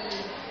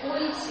 e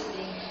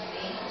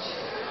coincidentemente,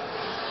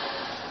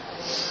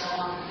 então,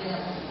 pela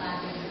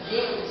vontade de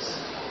Deus,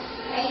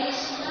 é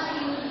isso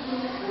daí o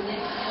grupo, né?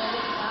 Quando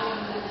eu falo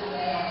do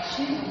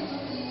ativo,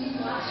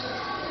 eu acho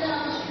que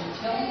não,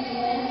 gente, é um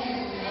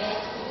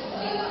método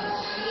meio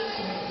antigo,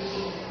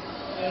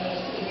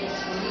 ele é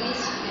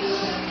solícito,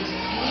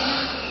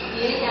 e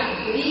ele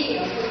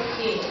abria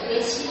porque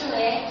esse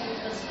leque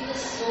para as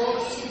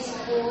pessoas se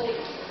exporem.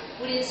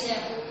 Por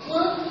exemplo,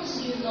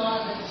 quantos de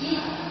nós aqui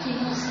que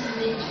não se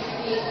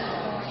identificam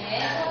com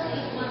ela e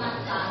com a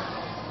Natália?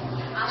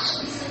 Acho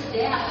que se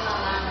der a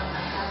palavra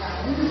para cada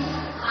um,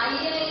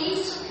 aí é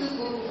isso que o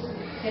grupo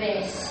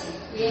cresce,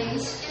 e é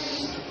isso que a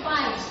gente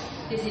faz.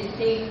 Quer dizer,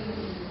 tem um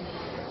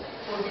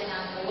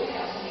coordenador, que é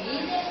um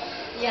líder,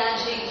 e a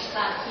gente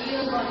está aqui,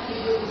 eu estou aqui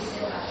de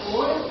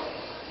observador,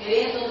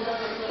 querendo ou não,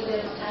 eu estou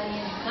dando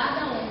carinho de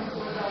cada um,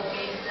 quando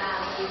alguém está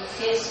ali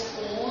se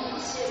expondo,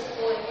 se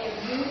expor é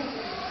muito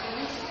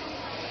difícil,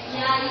 e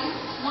aí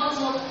nós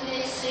vamos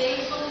crescer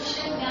e vamos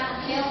chegar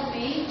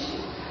realmente,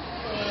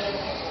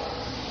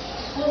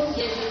 como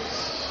que a gente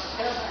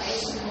trata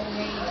esse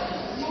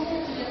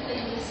momento de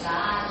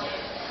aprendizagem,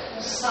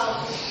 um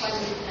salto de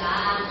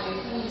qualidade,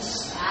 um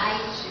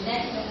insight, né,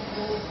 que é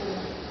um pouco.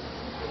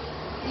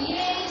 E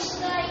é isso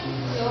daí.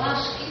 Eu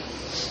acho que,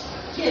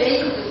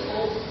 querendo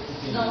ou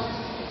não,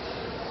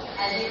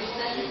 a gente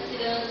está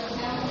entrando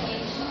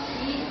realmente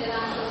e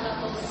graças a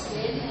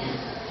você, né?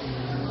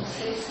 Não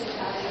sei se você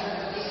vai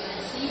ver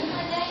assim,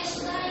 mas é isso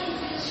daí,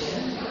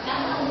 gente.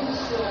 Cada um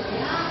se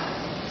olhar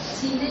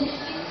se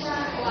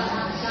identificar com a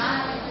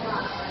Natália, com a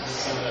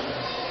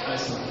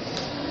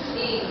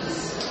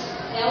Isso.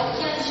 É o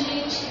que a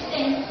gente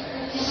tem,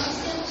 porque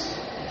nós temos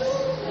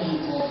tudo um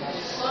pouco,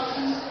 só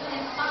que não é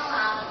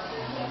palavra,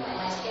 é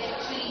mais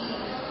quietinho,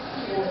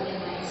 o outro é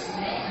mais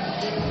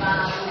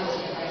elevado, o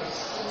outro é mais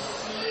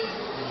expansivo.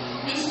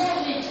 E se a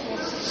gente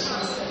conseguir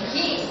isso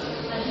aqui,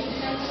 a gente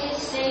vai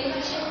crescer e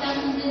vai chegar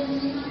num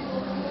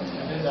denominador.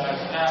 É verdade.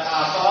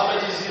 A palavra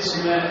diz isso,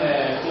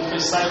 né?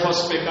 Confessai os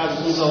vossos pecados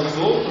uns aos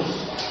outros,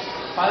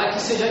 para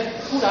que sejam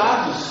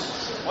curados.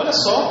 Olha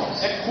só,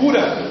 é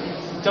cura.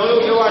 Então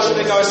eu acho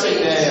legal essa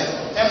ideia.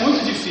 É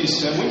muito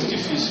difícil, é muito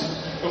difícil.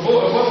 Eu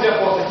vou abrir a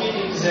porta aqui,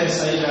 quem quiser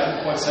sair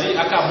já pode sair.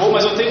 Acabou,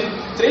 mas eu tenho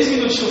 3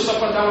 minutinhos só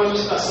para dar uma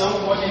ilustração.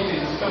 Pode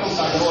ir, fica à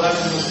vontade. É o horário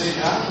de vocês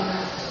já.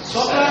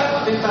 Só para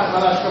tentar,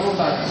 vai lá, fica à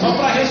vontade. Só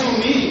para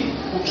resumir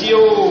o que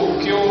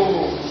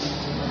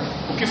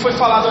foi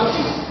falado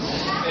aqui.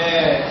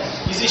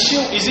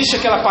 Existe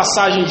aquela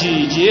passagem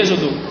de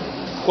Êxodo,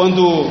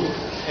 quando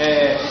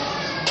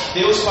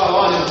Deus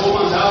fala: olha, eu vou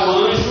mandar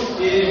o anjo,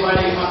 ele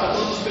vai matar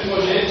todos os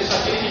primogênitos,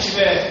 aquele que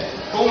tiver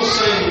com o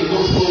sangue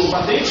no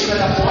batente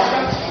da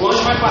porta, o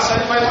anjo vai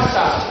passar e vai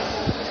matar.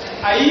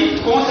 Aí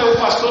conta o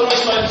pastor uma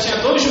história que tinha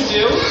 2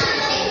 judeus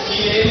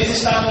e eles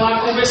estavam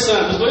lá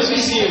conversando, os 2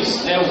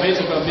 vizinhos, o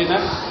vento para abrir, né?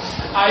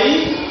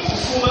 Aí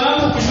o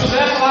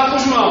José falava para o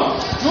João: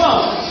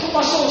 João, tu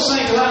passou o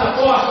sangue lá na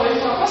porta?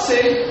 Ele falou: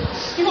 passei.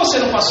 E você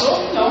não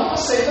passou? Não,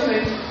 passei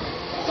também.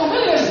 Então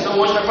beleza, então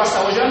hoje vai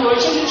passar, hoje à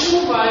noite a gente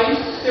não vai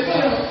ter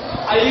problema.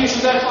 Aí o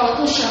José fala: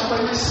 puxa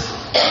rapaz, mas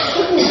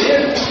estou com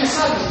medo, porque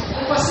sabe,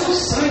 eu passei o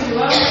sangue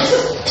lá, mas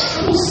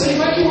eu não sei,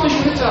 vai que o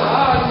anjo entra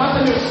lá,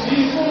 mata meu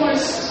filho, pô,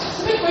 mas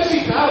como é que vai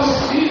ficar o meu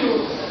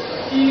filho?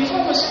 E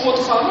mas o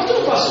outro fala: mas tu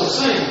não passou o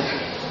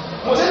sangue?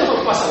 Você não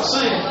foi passar o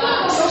sangue?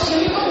 Ah, passar o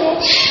sangue e acabou.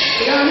 Não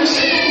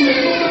sei, estou com medo,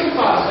 estou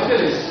preocupado, mas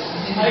beleza.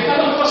 Aí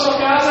cada um foi para sua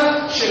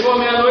casa, chegou a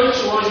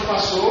meia-noite, o anjo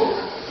passou,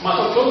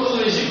 matou todos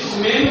os egípcios,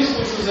 menos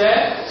o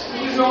José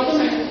e o João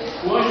também.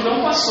 O anjo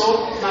não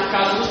passou na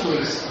casa dos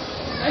 2.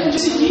 Aí no dia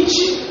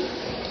seguinte,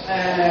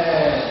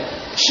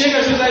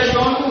 chega José e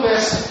João e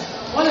conversa: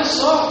 olha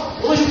só,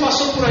 o anjo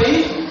passou por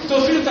aí, teu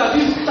filho está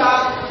vivo?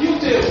 Tá. E o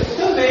teu?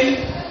 Também.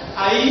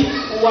 Aí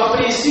o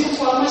apreensivo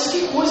fala: mas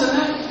que coisa,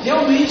 né?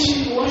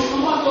 Realmente o anjo não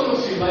matou meu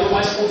filho. Aí o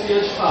mais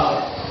confiante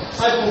fala: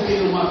 sabe por que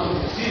ele não matou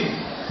meu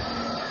filho?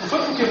 Não foi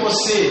porque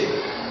você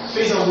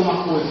fez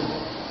alguma coisa.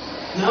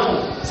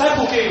 Não. Sabe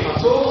por que ele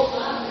matou?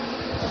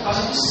 Por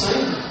causa do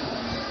sangue.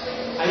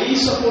 Aí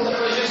isso aponta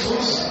para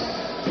Jesus.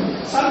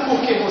 Sabe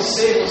por que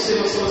você,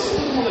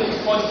 todo mundo aqui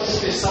pode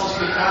confessar os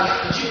pecados,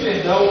 pedir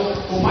perdão,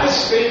 por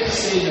mais feio que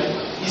seja,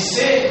 e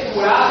ser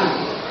curado?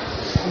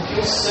 Porque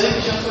o sangue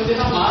já foi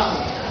derramado.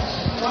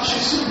 Eu acho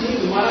isso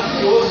lindo,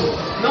 maravilhoso.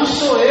 Não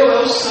sou eu,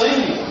 é o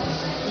sangue.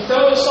 Então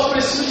eu só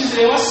preciso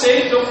dizer: eu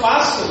aceito, eu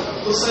passo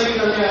o sangue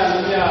no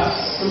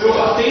meu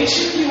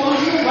batente, e o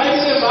anjo não vai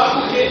me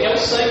levar, porque é o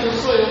sangue, não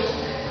sou eu.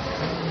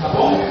 Tá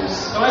bom?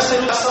 Então essa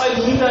ilustração é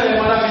linda,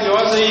 é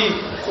maravilhosa, e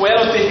com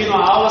ela eu termino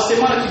a aula.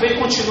 Semana que vem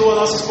continua a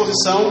nossa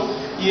exposição,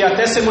 e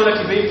até semana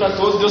que vem para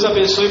todos. Deus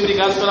abençoe e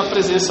obrigado pela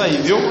presença aí,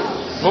 viu?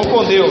 Vão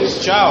com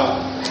Deus. Tchau.